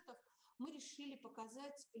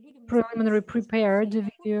preliminary prepared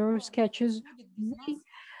video sketches. We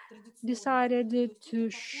decided to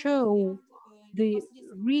show the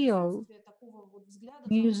real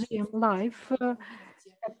museum life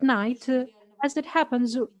at night as it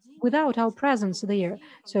happens without our presence there.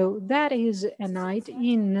 So that is a night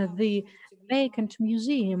in the vacant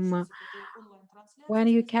museum when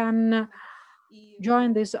you can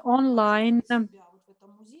join this online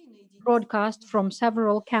broadcast from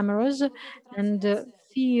several cameras and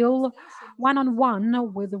feel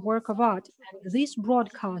one-on-one with the work of art. And this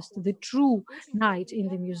broadcast, the true night in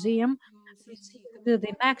the museum, received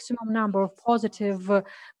the maximum number of positive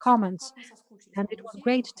comments. And it was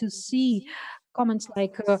great to see comments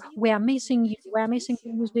like, we are missing you, we are missing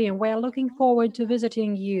the museum, we are looking forward to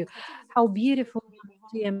visiting you, how beautiful your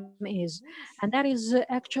museum is. And that is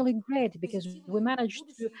actually great because we managed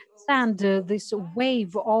to send this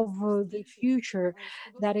wave of the future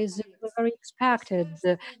that is very expected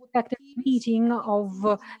meeting of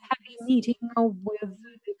happy meeting with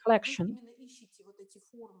the collection.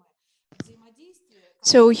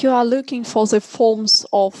 So you are looking for the forms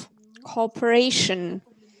of cooperation.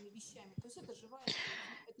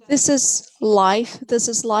 This is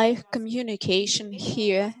live communication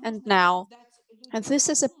here and now. And this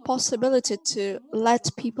is a possibility to let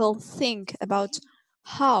people think about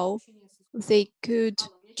how they could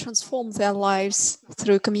transform their lives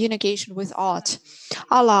through communication with art.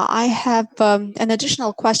 Ala, I have an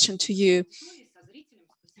additional question to you.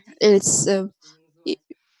 It's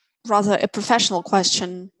rather a professional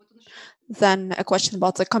question than a question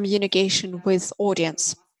about the communication with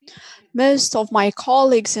audience. Most of my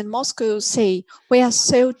colleagues in Moscow say, we are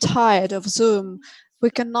so tired of Zoom. We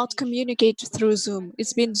cannot communicate through Zoom.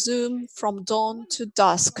 It's been Zoom from dawn to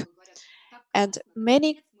dusk. And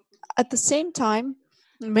at the same time,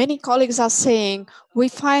 many colleagues are saying, we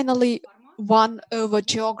finally won over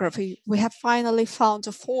geography. We have finally found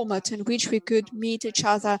a format in which we could meet each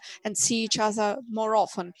other and see each other more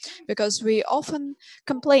often, because we often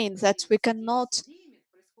complain that we cannot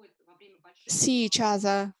see each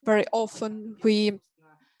other very often. We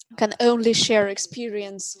can only share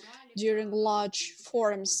experience during large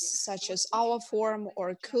forums such as our forum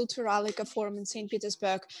or Kulturalika forum in St.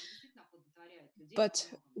 Petersburg. But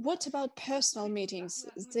what about personal meetings?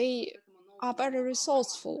 They are very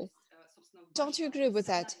resourceful. Don't you agree with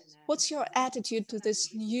that? What's your attitude to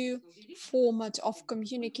this new format of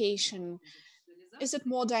communication? Is it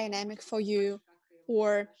more dynamic for you?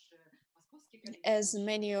 Or, as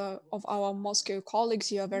many of our Moscow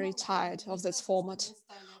colleagues, you are very tired of this format?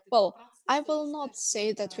 Well, I will not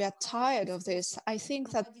say that we are tired of this. I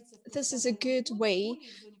think that this is a good way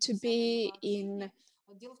to be in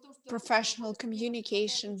professional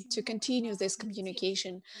communication, to continue this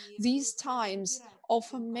communication. These times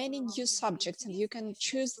offer many new subjects, and you can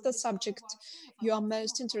choose the subject you are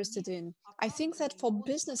most interested in. I think that for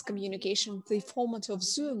business communication, the format of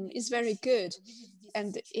Zoom is very good,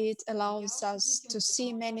 and it allows us to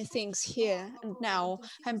see many things here and now.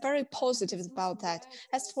 I'm very positive about that.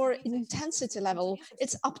 As for intensity level,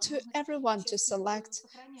 it's up to everyone to select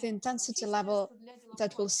the intensity level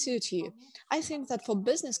that will suit you. I think that for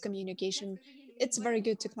business communication, it's very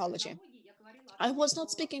good technology. I was not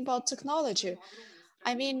speaking about technology.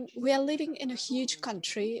 I mean, we are living in a huge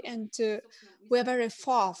country and we are very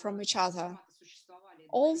far from each other.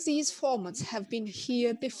 All these formats have been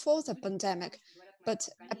here before the pandemic, but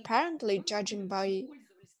apparently, judging by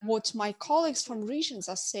what my colleagues from regions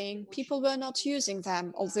are saying, people were not using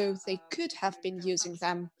them, although they could have been using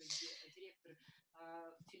them.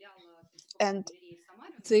 And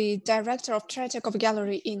the director of Tretyakov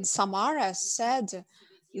Gallery in Samara said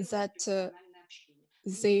that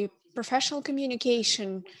the professional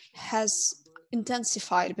communication has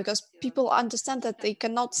intensified because people understand that they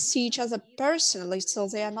cannot see each other personally, so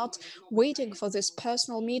they are not waiting for this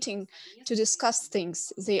personal meeting to discuss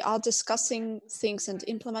things. They are discussing things and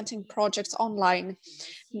implementing projects online.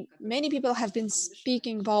 Many people have been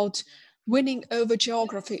speaking about winning over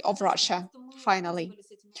geography of Russia, finally.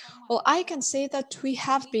 Well, I can say that we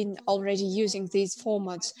have been already using these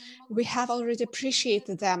formats. We have already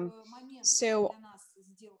appreciated them. So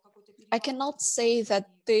I cannot say that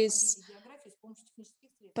this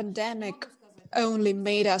pandemic only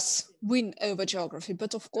made us win over geography,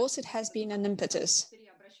 but of course it has been an impetus.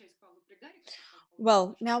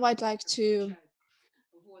 Well, now I'd like to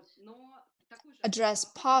address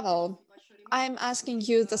Pavel. I'm asking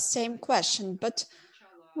you the same question, but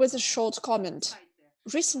with a short comment.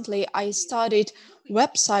 Recently, I studied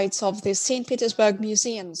websites of the St. Petersburg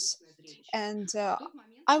museums, and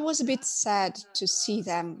I was a bit sad to see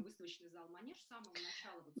them.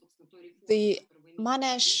 The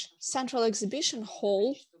Manesh Central Exhibition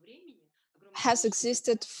Hall has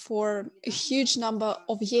existed for a huge number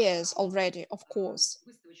of years already, of course.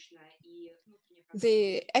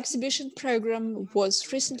 The exhibition program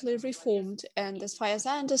was recently reformed, and as far as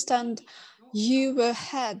I understand, you were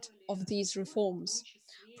head of these reforms.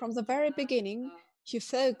 From the very beginning, you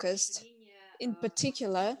focused in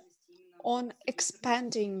particular on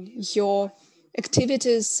expanding your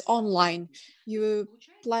activities online. You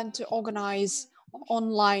plan to organize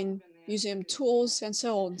online museum tours and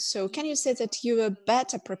so on. So can you say that you were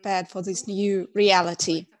better prepared for this new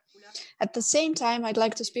reality? At the same time, I'd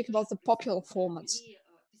like to speak about the popular formats.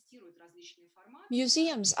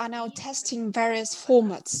 Museums are now testing various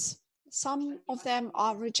formats. Some of them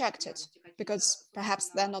are rejected because perhaps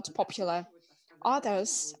they're not popular.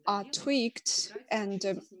 Others are tweaked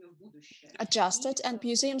and adjusted, and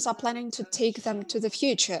museums are planning to take them to the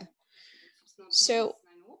future. So,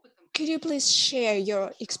 could you please share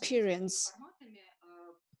your experience?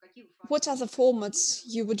 What are the formats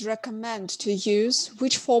you would recommend to use?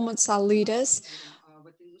 Which formats are leaders?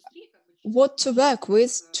 What to work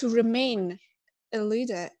with to remain a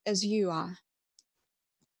leader as you are?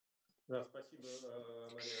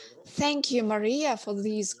 Thank you, Maria, for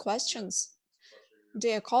these questions.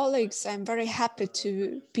 Dear colleagues, I'm very happy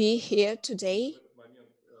to be here today.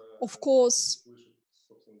 Of course,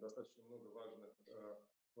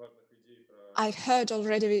 I heard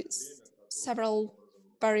already several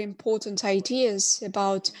very important ideas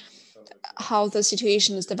about how the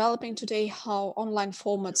situation is developing today, how online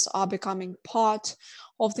formats are becoming part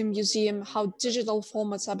of the museum, how digital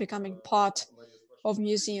formats are becoming part of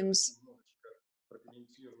museums.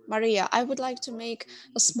 Maria, I would like to make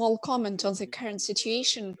a small comment on the current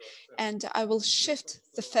situation, and I will shift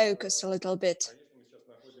the focus a little bit.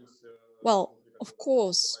 Well, of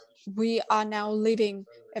course, we are now living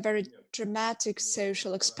a very dramatic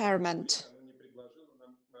social experiment.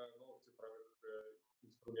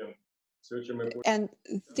 And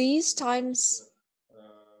these times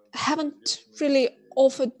haven't really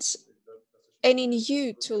offered any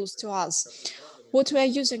new tools to us. What we are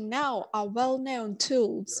using now are well-known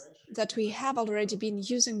tools that we have already been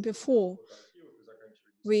using before.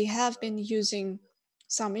 We have been using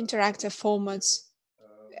some interactive formats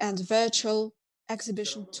and virtual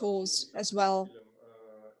exhibition tours as well.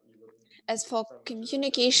 As for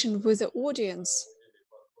communication with the audience,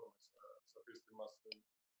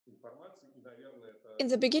 in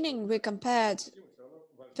the beginning we compared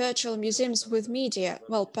virtual museums with media.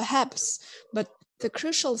 Well, perhaps, but the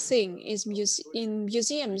crucial thing is in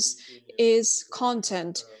museums is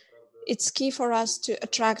content. It's key for us to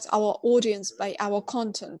attract our audience by our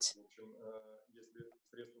content.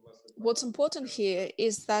 What's important here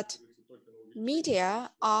is that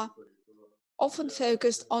media are often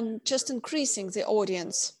focused on just increasing the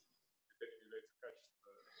audience.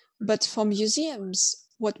 But for museums,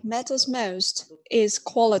 what matters most is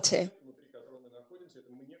quality.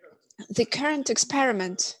 The current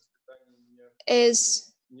experiment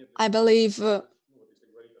is, I believe, a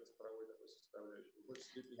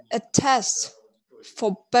test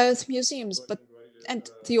for both museums and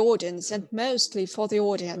the audience, and mostly for the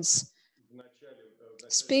audience.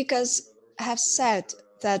 Speakers have said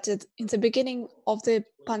that in the beginning of the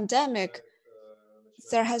pandemic,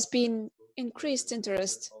 there has been increased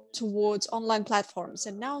interest towards online platforms.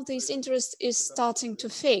 And now this interest is starting to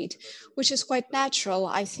fade, which is quite natural,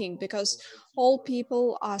 I think, because all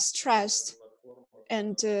people are stressed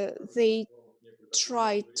and they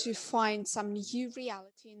try to find some new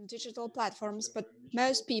reality in digital platforms. But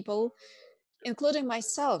most people, including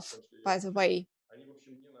myself, by the way,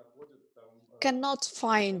 cannot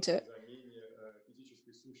find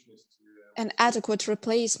an adequate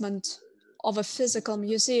replacement of a physical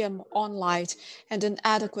museum online and an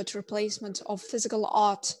adequate replacement of physical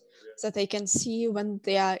art that they can see when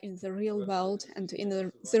they are in the real world and in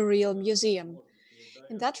the real museum.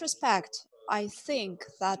 In that respect, I think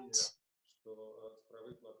that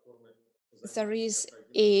there is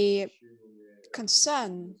a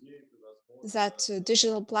concern that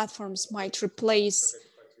digital platforms might replace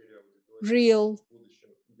real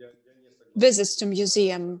visits to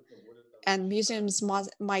museum and museums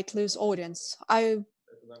might lose audience. I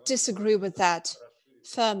disagree with that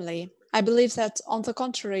firmly. I believe that, on the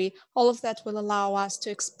contrary, all of that will allow us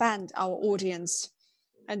to expand our audience.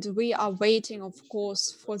 And we are waiting, of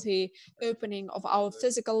course, for the opening of our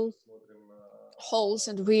physical halls,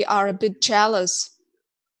 and we are a bit jealous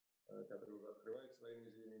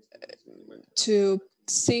to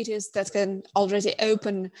cities that can already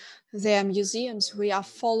open their museums. We are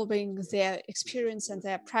following their experience and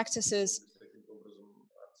their practices,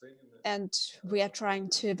 and we are trying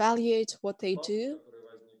to evaluate what they do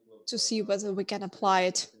to see whether we can apply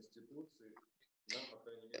it.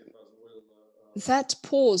 That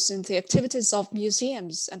pause in the activities of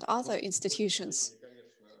museums and other institutions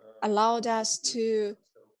allowed us to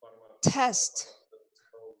test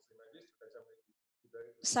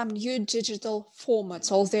some new digital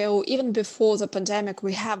formats, although even before the pandemic,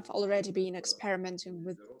 we have already been experimenting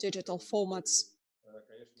with digital formats.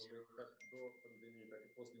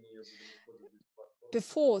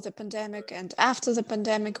 Before the pandemic and after the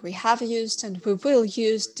pandemic, we have used and we will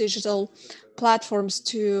use digital platforms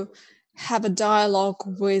to have a dialogue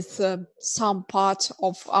with some part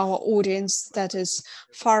of our audience that is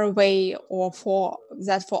far away or for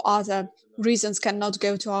other reasons cannot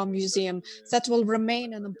go to our museum. That will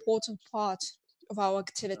remain an important part of our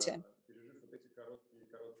activity.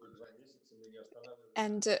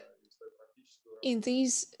 And in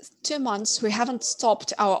these 2 months, we haven't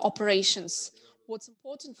stopped our operations. What's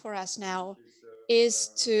important for us now is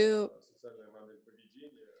to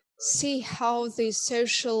see how the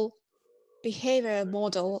social behavior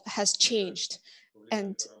model has changed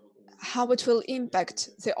and how it will impact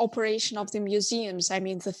the operation of the museums, I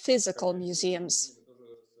mean the physical museums.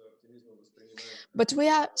 But we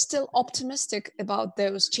are still optimistic about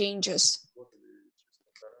those changes.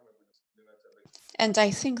 And I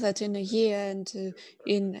think that in a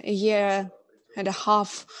year and a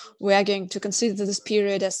half, we are going to consider this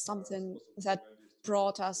period as something that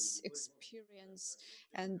brought us experience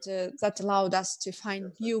and that allowed us to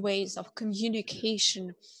find new ways of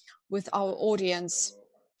communication with our audience.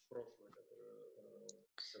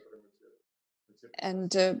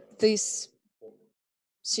 And this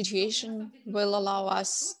situation will allow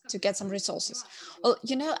us to get some resources. Well,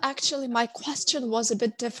 actually, my question was a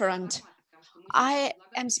bit different. I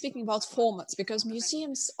am speaking about formats because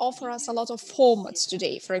museums offer us a lot of formats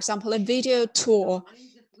today. For example, a video tour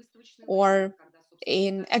or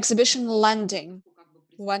an exhibition landing,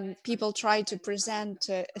 when people try to present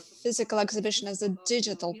a physical exhibition as a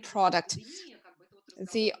digital product.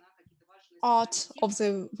 The art of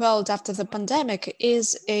the world after the pandemic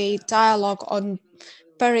is a dialogue on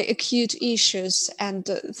very acute issues, and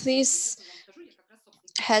this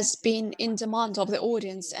has been in demand of the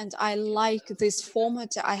audience, and I like this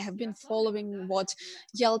format. I have been following what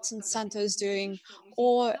Yeltsin Center is doing,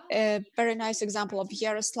 or a very nice example of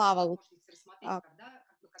Yaroslavl.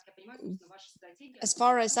 As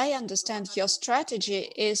far as I understand, your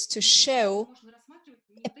strategy is to show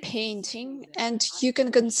a painting, and you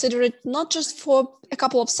can consider it not just for a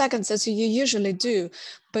couple of seconds as you usually do,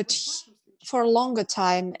 but for a longer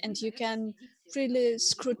time, and you can really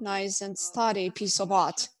scrutinize and study a piece of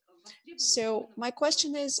art. So my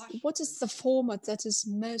question is, what is the format that is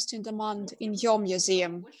most in demand in your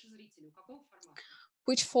museum?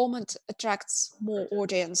 Which format attracts more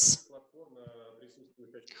audience?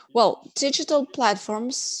 Well, digital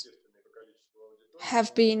platforms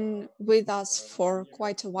have been with us for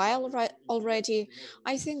quite a while already.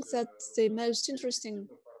 I think that the most interesting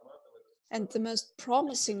and the most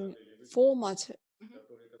promising format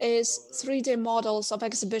is 3D models of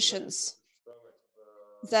exhibitions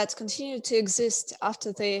that continue to exist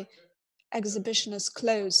after the exhibition is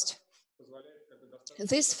closed.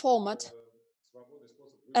 This format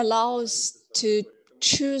allows to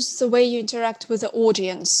choose the way you interact with the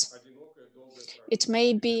audience. It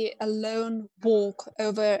may be a lone walk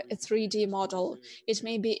over a 3D model. It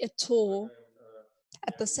may be a tour.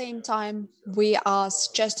 At the same time, we are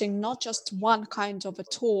suggesting not just one kind of a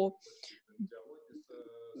tour,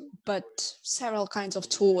 but several kinds of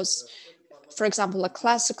tours. For example, a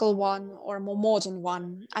classical one or a more modern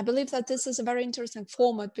one. I believe that this is a very interesting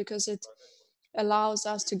format because it allows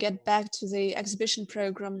us to get back to the exhibition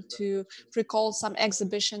program, to recall some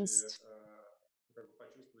exhibitions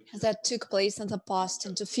that took place in the past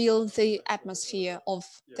and to feel the atmosphere of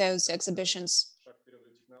those exhibitions.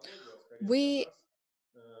 We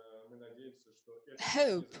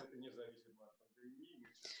hope,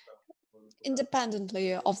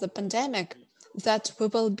 independently of the pandemic, that we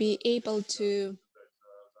will be able to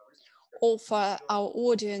offer our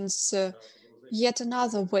audience yet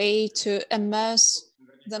another way to immerse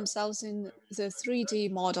themselves in the 3D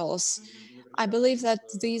models. I believe that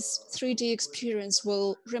this 3D experience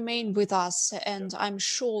will remain with us, and I'm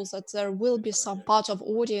sure that there will be some part of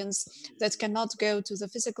audience that cannot go to the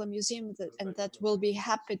physical museum and that will be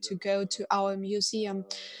happy to go to our museum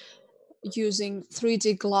using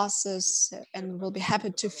 3D glasses and will be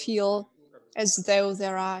happy to feel as though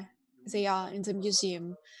they are in the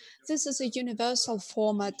museum. This is a universal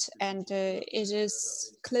format and it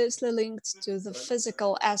is closely linked to the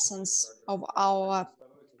physical essence of our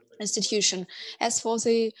institution. As for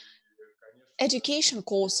the education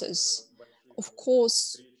courses, of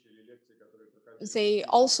course, they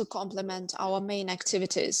also complement our main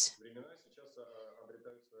activities.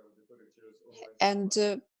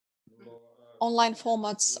 And online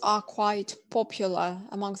formats are quite popular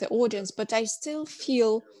among the audience, but I still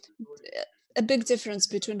feel a big difference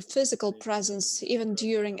between physical presence, even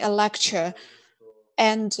during a lecture,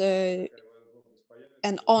 and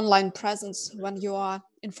an online presence when you are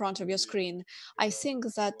in front of your screen. I think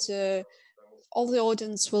that all the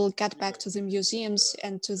audience will get back to the museums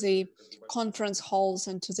and to the conference halls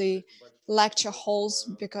and to the lecture halls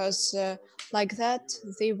because like that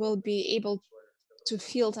they will be able to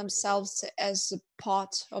feel themselves as a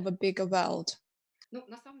part of a bigger world.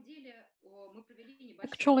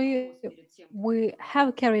 Actually, we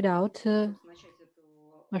have carried out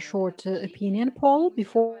a short opinion poll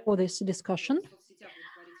before this discussion.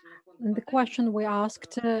 And the question we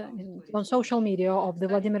asked on social media of the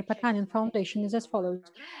Vladimir Potanin Foundation is as follows.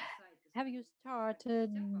 Have you started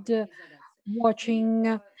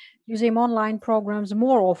watching museum online programs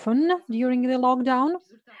more often during the lockdown?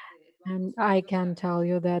 And I can tell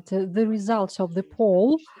you that the results of the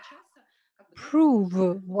poll prove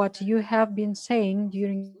what you have been saying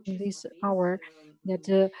during this hour,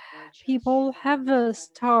 that people have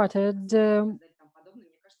started to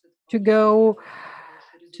go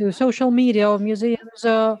to social media or museums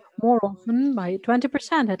more often by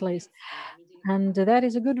 20% at least. And that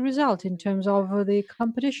is a good result in terms of the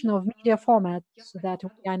competition of media formats that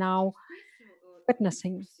we are now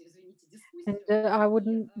witnessing. And I would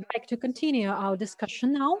like to continue our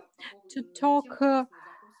discussion now to talk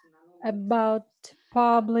about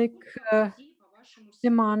public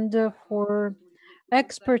demand for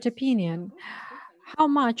expert opinion. How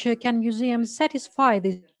much can museums satisfy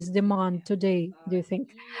this demand today, do you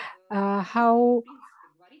think? How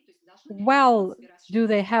well do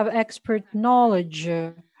they have expert knowledge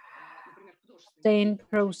obtained,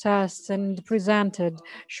 processed, and presented?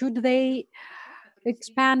 Should they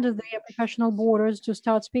expand their professional borders to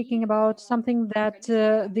start speaking about something that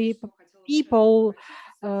the people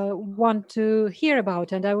want to hear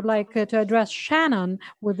about? And I would like to address Shannon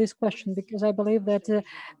with this question because I believe that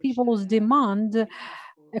people's demand,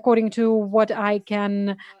 according to what I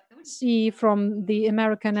can see from the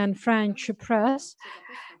American and French press,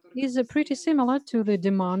 is pretty similar to the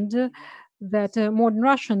demand that modern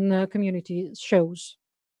Russian community shows.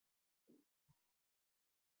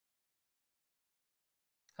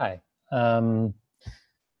 Hi.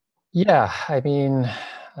 Yeah, I mean,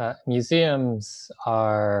 museums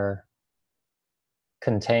are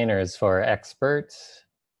containers for expert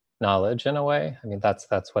knowledge in a way. I mean, that's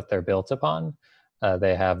what they're built upon.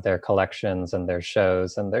 They have their collections and their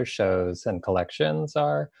shows and collections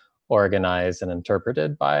are organized and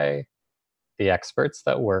interpreted by the experts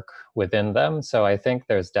that work within them. So I think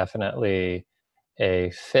there's definitely a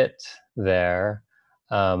fit there.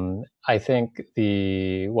 I think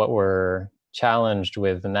what we're challenged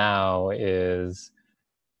with now is,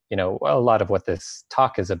 a lot of what this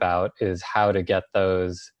talk is about is how to get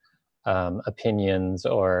those opinions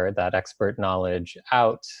or that expert knowledge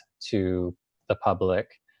out to the public.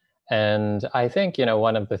 And I think,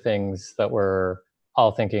 one of the things that we're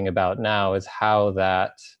all thinking about now is how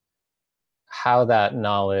that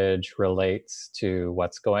knowledge relates to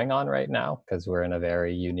what's going on right now, because we're in a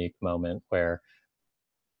very unique moment where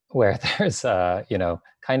there's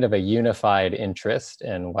kind of a unified interest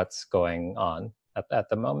in what's going on at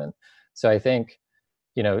the moment. So I think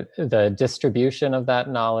the distribution of that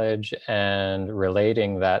knowledge and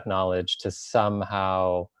relating that knowledge to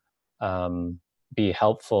somehow be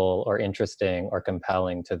helpful or interesting or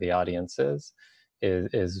compelling to the audiences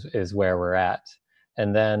is where we're at.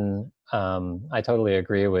 And then I totally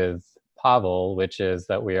agree with Pavel, which is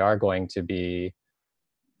that we are going to be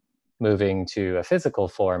moving to a physical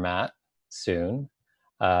format soon,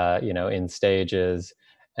 in stages,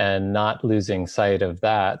 and not losing sight of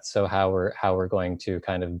that. So how we're going to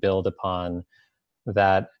kind of build upon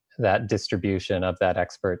that distribution of that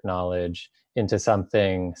expert knowledge into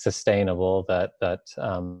something sustainable that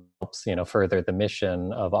helps further the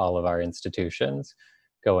mission of all of our institutions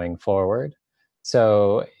going forward.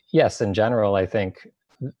 So yes, in general, I think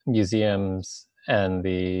museums and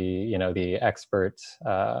the expert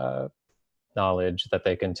knowledge that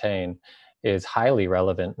they contain is highly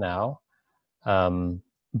relevant now.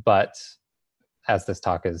 But as this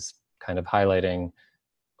talk is kind of highlighting,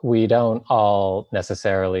 we don't all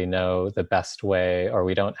necessarily know the best way, or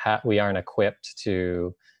we aren't equipped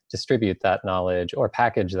to distribute that knowledge or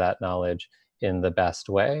package that knowledge in the best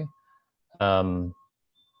way.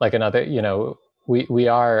 Like another, we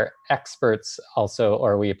are experts also,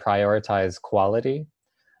 or we prioritize quality,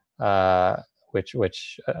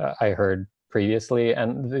 which I heard previously.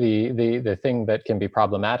 And the thing that can be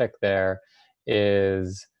problematic there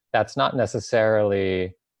is that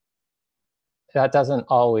doesn't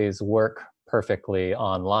always work perfectly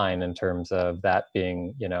online in terms of that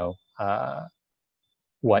being,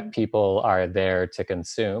 what people are there to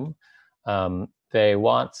consume. They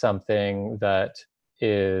want something that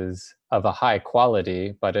is of a high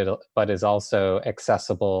quality, but is also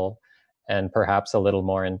accessible and perhaps a little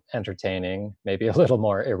more entertaining, maybe a little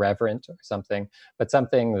more irreverent or something, but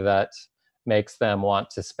something that makes them want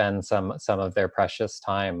to spend some of their precious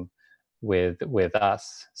time with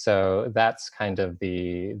us. So that's kind of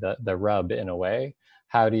the rub in a way.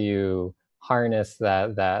 How do you harness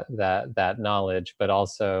that knowledge, but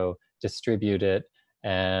also distribute it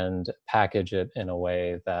and package it in a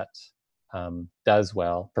way that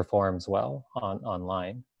performs well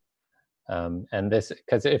online? And this,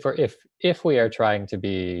 because if we are trying to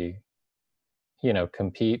be,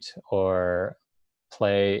 compete or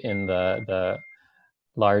play in the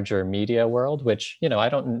larger media world, which I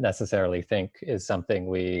don't necessarily think is something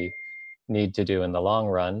we need to do in the long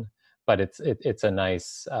run, but it's a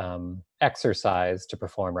nice exercise to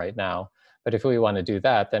perform right now. But if we want to do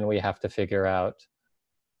that, then we have to figure out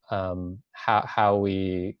how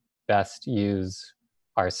we best use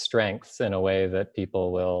our strengths in a way that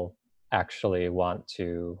people will actually want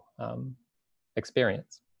to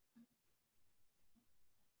experience.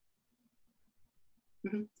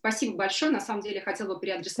 Спасибо большое. На самом деле, хотела бы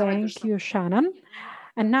переадресовать. Thank you, Shannon.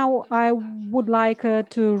 And now I would like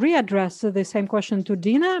to readdress the same question to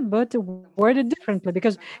Dina, but worded differently,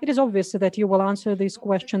 because it is obvious that you will answer this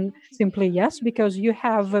question simply yes, because you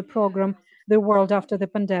have a program, The World After the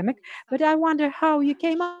Pandemic. But I wonder how you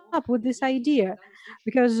came up with this idea,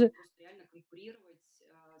 because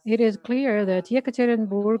it is clear that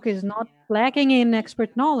Yekaterinburg is not lacking in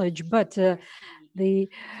expert knowledge, but the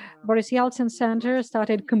Boris Yeltsin Center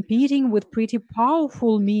started competing with pretty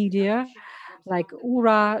powerful media like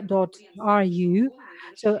ura.ru.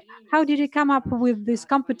 So how did you come up with this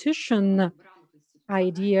competition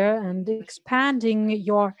idea and expanding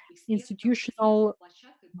your institutional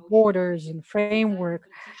borders and framework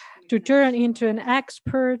to turn into an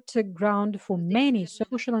expert ground for many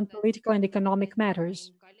social and political and economic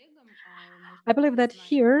matters? I believe that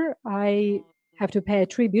here I have to pay a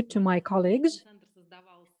tribute to my colleagues.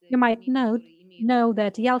 You might know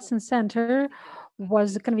that Yeltsin Center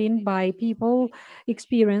was convened by people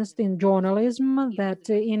experienced in journalism that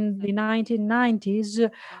in the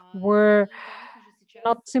 1990s were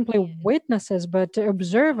not simply witnesses but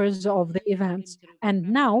observers of the events. And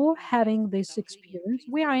now, having this experience,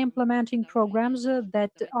 we are implementing programs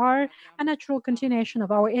that are a natural continuation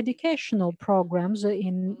of our educational programs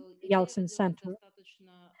in Yeltsin Center.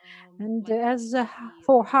 And as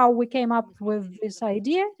for how we came up with this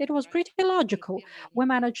idea, it was pretty logical. We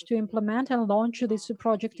managed to implement and launch this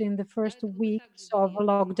project in the first weeks of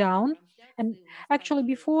lockdown. And actually,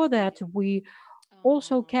 before that, we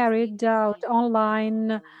also carried out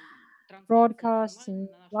online broadcasts and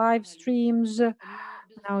live streams on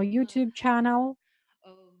our YouTube channel.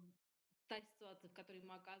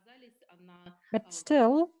 But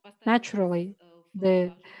still, naturally,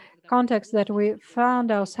 the context that we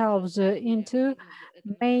found ourselves into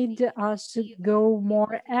made us go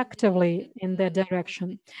more actively in that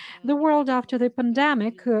direction. The world after the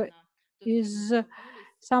pandemic is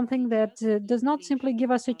something that does not simply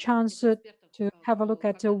give us a chance to have a look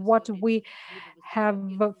at what we have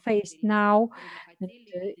faced now and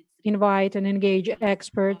invite and engage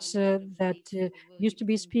experts that used to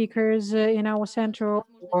be speakers in our center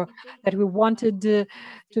or that we wanted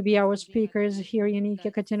to be our speakers here in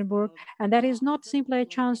Ekaterinburg. And that is not simply a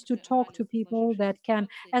chance to talk to people that can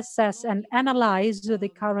assess and analyze the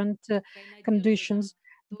current conditions,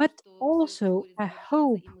 but also a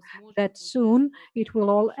hope that soon it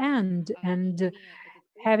will all end and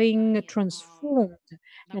having transformed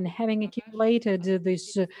and having accumulated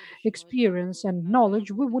this experience and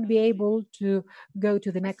knowledge, we would be able to go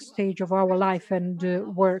to the next stage of our life and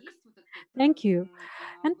work. Thank you.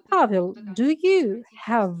 And Pavel, do you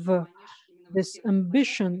have this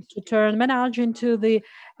ambition to turn Manage into the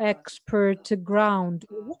expert ground?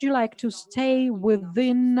 Or would you like to stay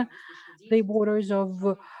within the borders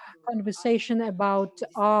of conversation about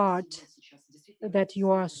art that you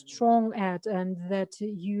are strong at and that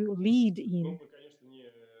you lead in?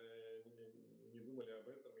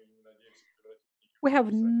 We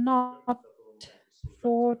have not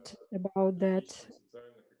thought about that.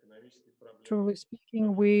 Truly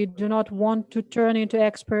speaking, we do not want to turn into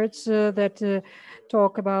experts that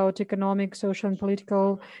talk about economic, social, and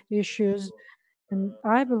political issues. And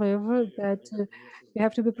I believe that you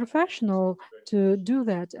have to be professional to do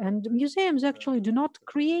that. And museums actually do not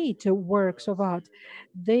create works of art.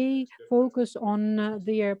 They focus on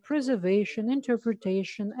their preservation,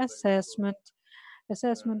 interpretation, assessment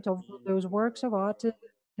of those works of art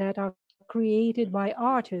that are created by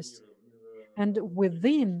artists. And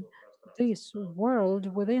within this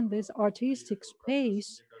world, within this artistic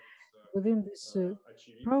space, within this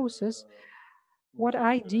process, what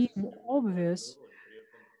I deem obvious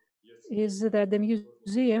is that the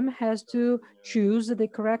museum has to choose the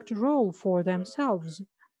correct role for themselves.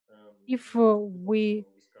 If we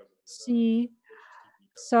see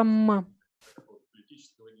some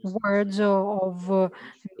words of a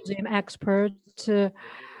museum expert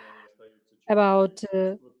about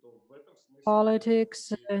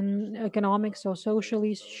politics and economics or social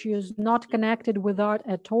issues not connected with art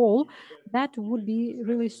at all, that would be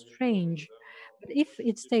really strange. But if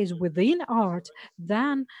it stays within art,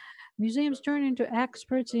 then museums turn into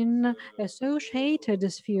experts in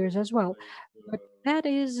associated spheres as well. But that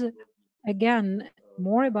is, again,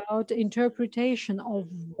 more about interpretation of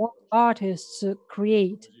what artists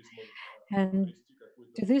create. And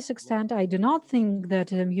to this extent, I do not think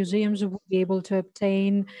that museums would be able to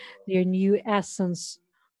obtain their new essence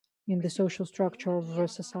in the social structure of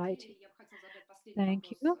society. Thank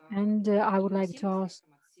you. And I would like to ask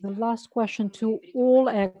the last question to all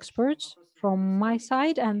experts from my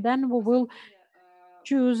side, and then we will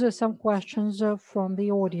choose some questions from the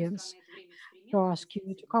audience to ask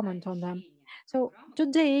you to comment on them. So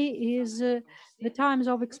today is the times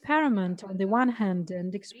of experiment on the one hand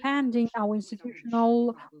and expanding our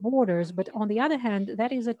institutional borders, but on the other hand,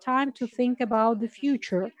 that is a time to think about the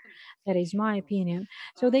future. That is my opinion.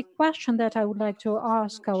 So the question that I would like to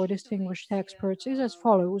ask our distinguished experts is as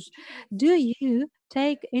follows. Do you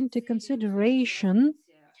take into consideration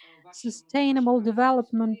sustainable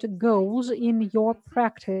development goals in your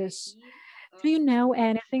practice? Do you know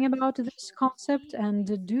anything about this concept?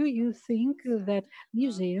 And do you think that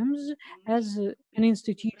museums, as an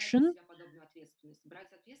institution,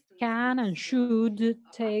 can and should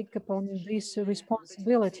take upon this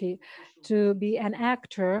responsibility to be an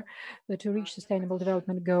actor to reach sustainable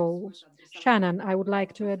development goals? Shannon, I would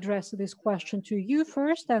like to address this question to you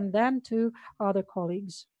first and then to other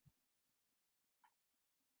colleagues.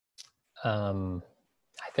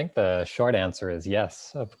 I think the short answer is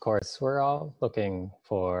yes. Of course, we're all looking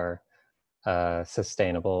for a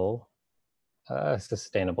sustainable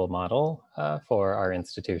model for our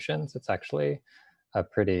institutions. It's actually a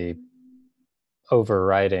pretty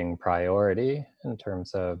overriding priority in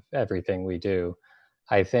terms of everything we do.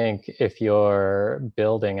 I think if you're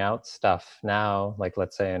building out stuff now, like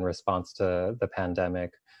let's say in response to the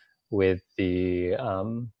pandemic, with the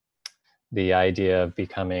idea of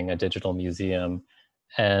becoming a digital museum,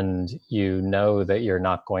 and you know that you're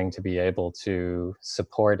not going to be able to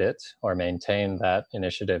support it or maintain that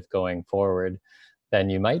initiative going forward, then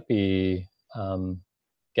you might be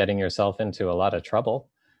getting yourself into a lot of trouble.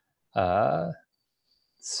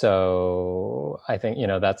 So I think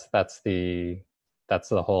that's the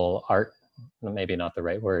whole art maybe not the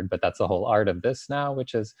right word, but that's the whole art of this now,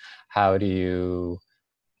 which is how do you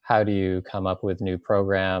come up with new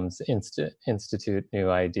programs, institute new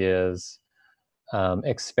ideas,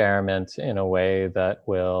 experiment in a way that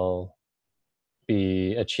will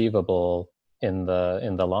be achievable in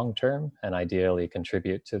the long term and ideally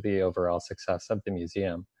contribute to the overall success of the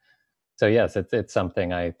museum. So yes, it's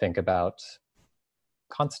something I think about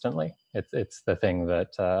constantly. It's the thing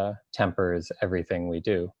that tempers everything we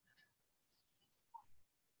do.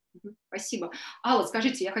 Спасибо. Алла,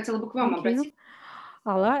 скажите, я хотела бы к вам Thank you, обратиться.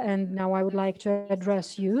 Ala. And now I would like to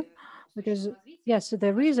address you because, yes,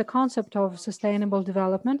 there is a concept of sustainable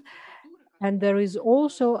development, and there is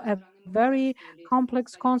also a very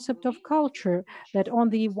complex concept of culture that, on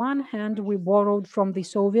the one hand, we borrowed from the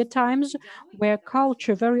Soviet times, where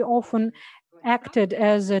culture very often acted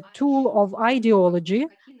as a tool of ideology.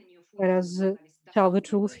 Let us tell the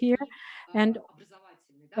truth here. And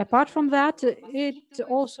apart from that, it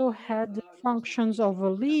also had functions of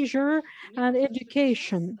leisure and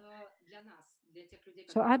education.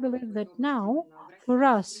 So I believe that now, for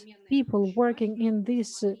us, people working in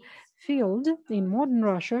this field in modern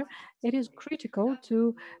Russia, it is critical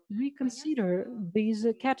to reconsider these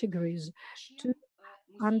categories, to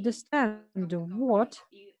understand what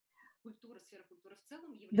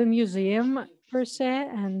the museum per se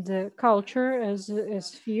and culture as a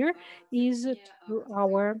sphere is to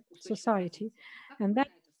our society. And that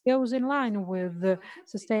goes in line with the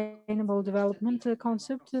sustainable development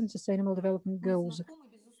concept and sustainable development goals.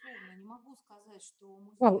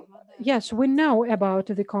 Well, yes, we know about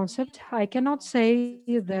the concept. I cannot say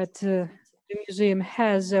that the museum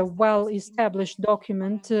has a well-established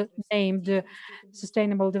document named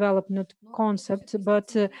Sustainable Development Concept, but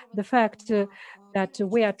the fact that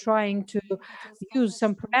we are trying to use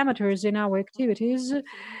some parameters in our activities,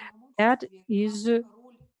 that is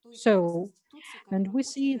so. And we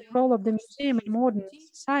see the role of the museum in modern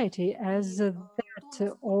society as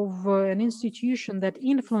that of an institution that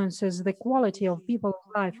influences the quality of people's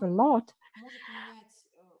life a lot.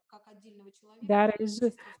 That is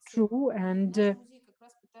true, and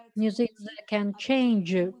museums that can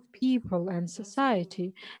change people and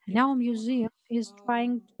society. And our museum is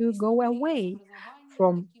trying to go away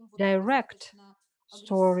from direct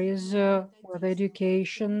stories with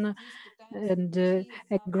education and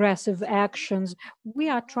aggressive actions. We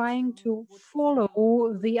are trying to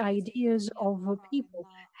follow the ideas of people,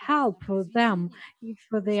 help them if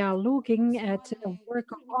they are looking at a work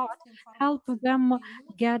of art, help them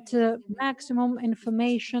get maximum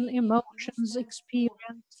information, emotions,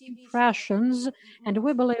 experience, impressions. And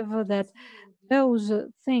we believe that those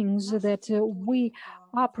things that we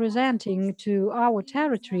are presenting to our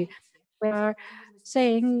territory, we are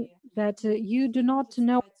saying that you do not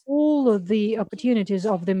know all of the opportunities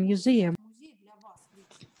of the museum.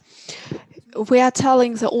 We are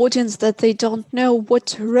telling the audience that they don't know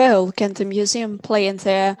what role can the museum play in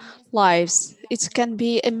their lives. It can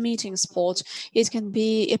be a meeting spot. It can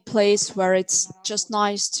be a place where it's just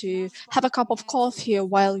nice to have a cup of coffee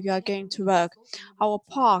while you are going to work. Our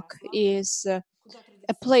park is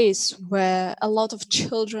a place where a lot of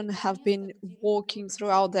children have been walking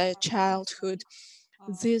throughout their childhood.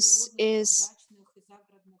 This is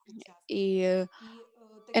a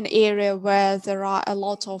an area where there are a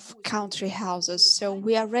lot of country houses. So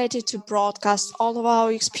we are ready to broadcast all of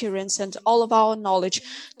our experience and all of our knowledge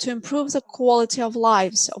to improve the quality of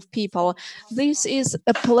lives of people. This is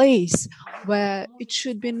a place where it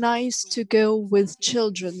should be nice to go with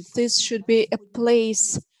children. This should be a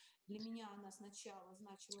place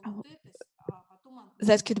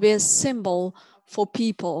that could be a symbol for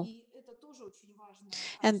people.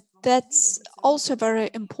 And that's also a very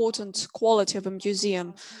important quality of a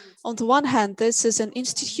museum. On the one hand, this is an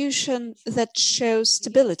institution that shows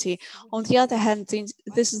stability. On the other hand,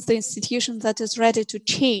 this is the institution that is ready to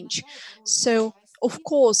change. So, of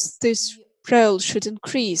course, this role should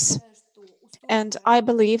increase. And I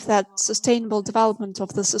believe that sustainable development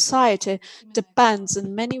of the society depends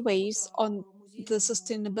in many ways on the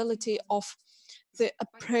sustainability of the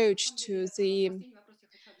approach to the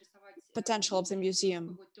potential of the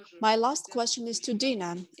museum. My last question is to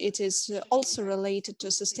Dina. It is also related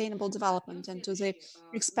to sustainable development and to the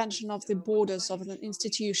expansion of the borders of an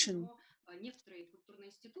institution.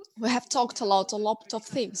 We have talked a lot of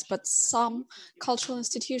things, but some cultural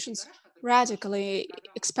institutions radically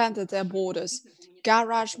expanded their borders.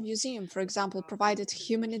 Garage Museum, for example, provided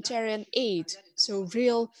humanitarian aid, so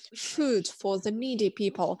real food for the needy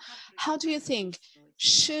people. How do you think,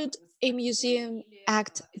 should a museum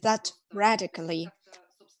act that radically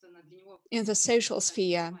in the social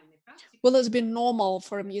sphere? Will it be normal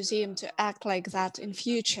for a museum to act like that in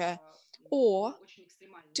future? Or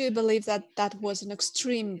do you believe that that was an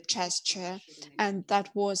extreme gesture and that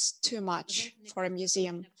was too much for a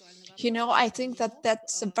museum? You know, I think that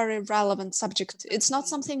that's a very relevant subject. It's not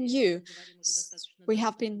something new. We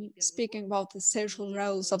have been speaking about the social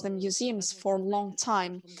roles of the museums for a long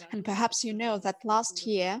time. And perhaps you know that last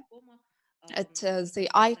year at the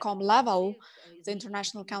ICOM level, the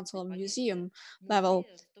International Council of Museum level,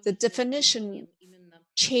 the definition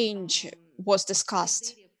change was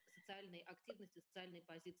discussed.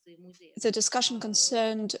 The discussion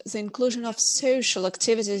concerned the inclusion of social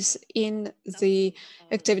activities in the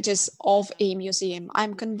activities of a museum.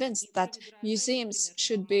 I'm convinced that museums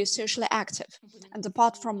should be socially active. And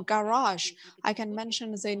apart from Garage, I can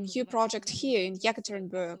mention the new project here in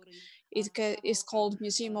Yekaterinburg. It is called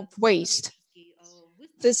Museum of Waste.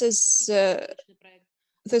 This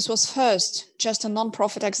was first just a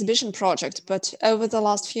non-profit exhibition project, but over the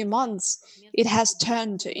last few months, it has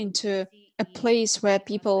turned into a place where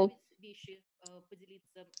people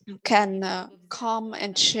can come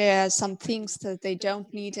and share some things that they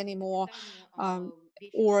don't need anymore,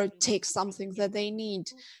 or take something that they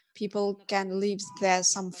need. People can leave there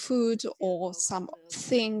some food or some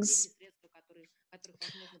things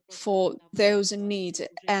for those in need,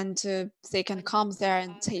 and they can come there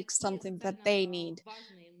and take something that they need.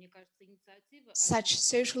 Such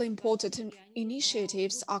socially important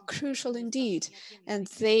initiatives are crucial indeed, and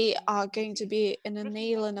they are going to be an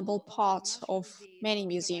inalienable part of many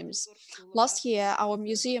museums. Last year, our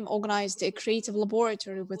museum organized a creative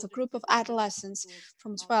laboratory with a group of adolescents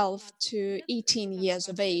from 12 to 18 years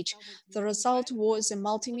of age. The result was a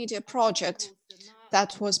multimedia project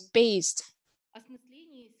that was based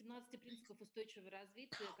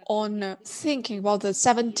on thinking about the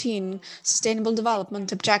 17 Sustainable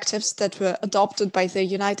Development Objectives that were adopted by the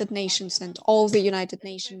United Nations and all the United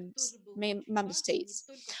Nations member states.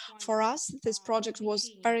 For us, this project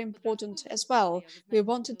was very important as well. We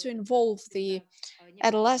wanted to involve the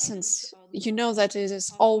adolescents. You know that it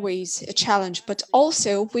is always a challenge, but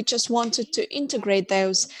also we just wanted to integrate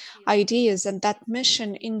those ideas and that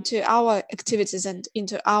mission into our activities and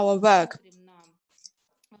into our work.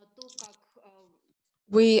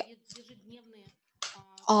 We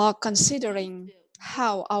are considering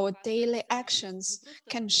how our daily actions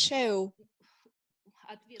can show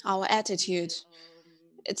our attitude.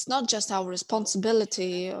 It's not just our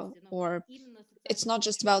responsibility, or it's not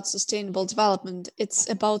just about sustainable development, it's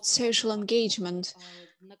about social engagement.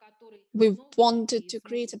 We wanted to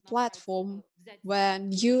create a platform where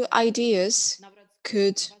new ideas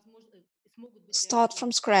could start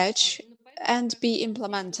from scratch and be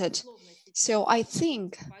implemented. So I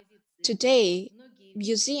think today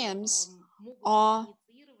museums are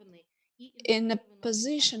in a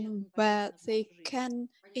position where they can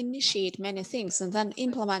initiate many things and then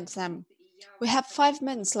implement them. We have 5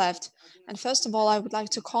 minutes left, and first of all, I would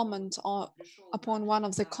like to comment upon one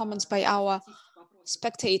of the comments by our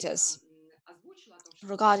spectators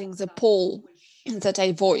regarding the poll that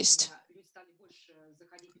I voiced.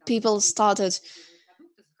 People started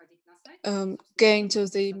going to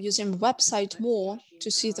the museum website more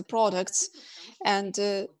to see the products, and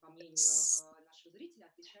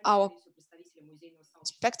our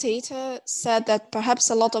spectator said that perhaps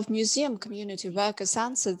a lot of museum community workers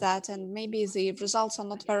answered that, and maybe the results are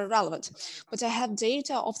not very relevant. But I have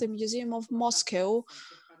data of the Museum of Moscow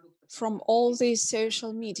from all the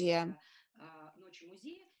social media.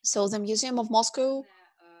 So the Museum of Moscow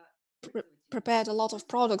prepared a lot of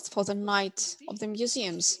products for the night of the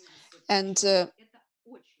museums, and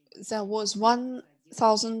there was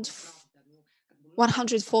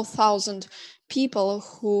 104,000 people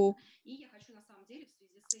who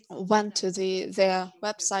went to their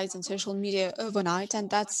websites and social media overnight, and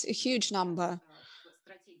that's a huge number.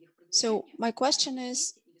 So my question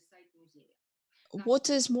is, what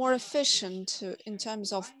is more efficient in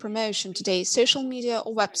terms of promotion today, social media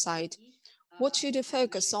or website? What should you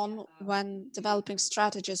focus on when developing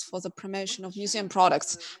strategies for the promotion of museum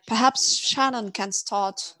products? Perhaps Shannon can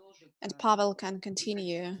start and Pavel can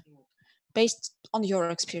continue based on your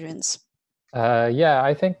experience. Yeah,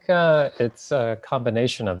 I think it's a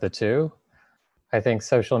combination of the two. I think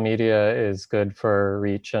social media is good for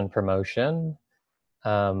reach and promotion.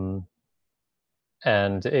 And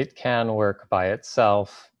it can work by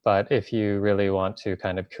itself, but if you really want to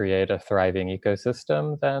kind of create a thriving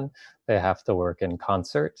ecosystem, then they have to work in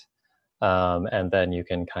concert. And then you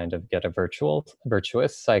can kind of get a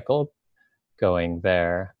virtuous cycle going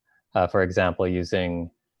there. For example,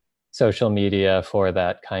 using social media for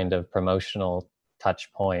that kind of promotional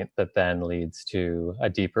touch point that then leads to a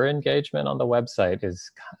deeper engagement on the website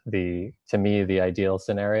is to me, the ideal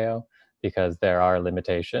scenario, because there are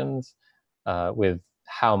limitations with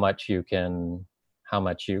how much you can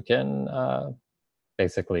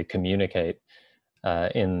basically communicate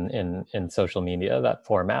in social media, that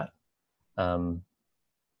format.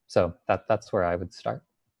 So that's where I would start.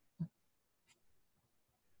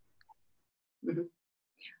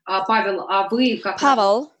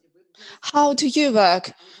 Pavel, how do you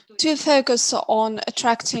work? Do you focus on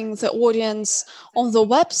attracting the audience on the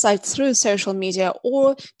website through social media,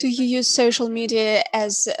 or do you use social media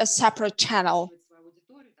as a separate channel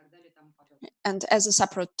and as a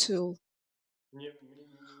separate tool?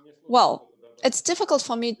 Well, it's difficult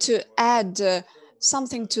for me to add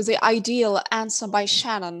something to the ideal answer by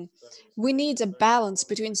Shannon. We need a balance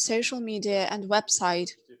between social media and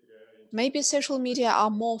website. Maybe social media are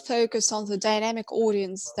more focused on the dynamic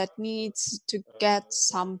audience that needs to get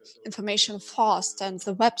some information fast, and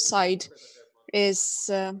the website is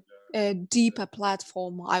a deeper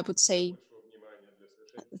platform, I would say,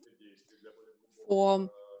 for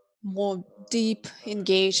more deep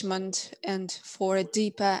engagement and for a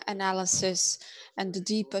deeper analysis and a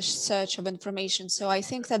deeper search of information. So I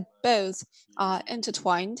think that both are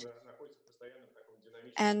intertwined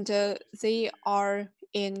and they are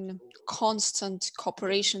in constant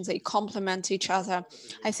cooperation. They complement each other.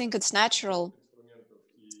 I think it's natural.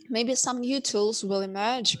 Maybe some new tools will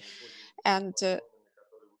emerge, and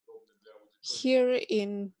here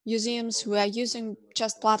in museums we are using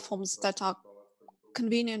just platforms that are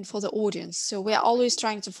convenient for the audience. So we are always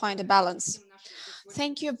trying to find a balance.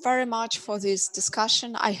 Thank you very much for this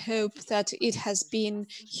discussion. I hope that it has been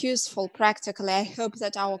useful practically. I hope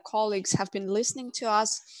that our colleagues have been listening to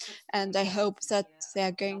us, and I hope that they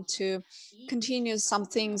are going to continue some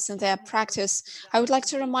things in their practice. I would like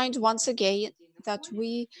to remind once again that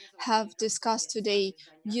we have discussed today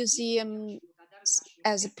museums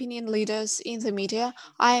as opinion leaders in the media.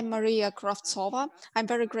 I am Maria Kravtsova. I'm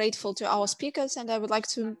very grateful to our speakers, and I would like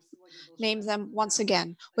to name them once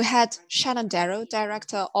again. We had Shannon Darrow,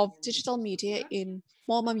 Director of Digital Media in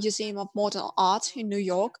MoMA Museum of Modern Art in New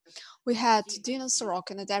York. We had Dina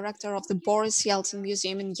Sorokin, Director of the Boris Yeltsin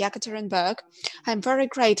Museum in Yekaterinburg. I'm very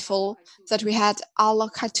grateful that we had Alla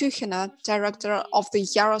Khatukhina, Director of the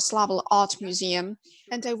Yaroslavl Art Museum.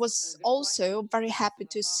 And I was also very happy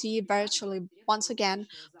to see virtually once again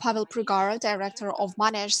Pavel Prugara, Director of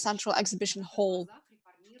Manej Central Exhibition Hall.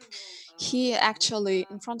 He actually,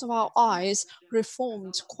 in front of our eyes,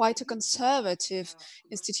 reformed quite a conservative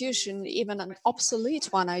institution, even an obsolete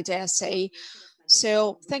one, I dare say.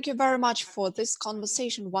 So thank you very much for this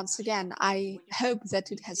conversation once again. I hope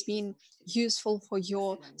that it has been useful for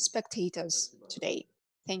your spectators today.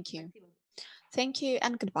 Thank you. Thank you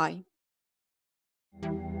and goodbye.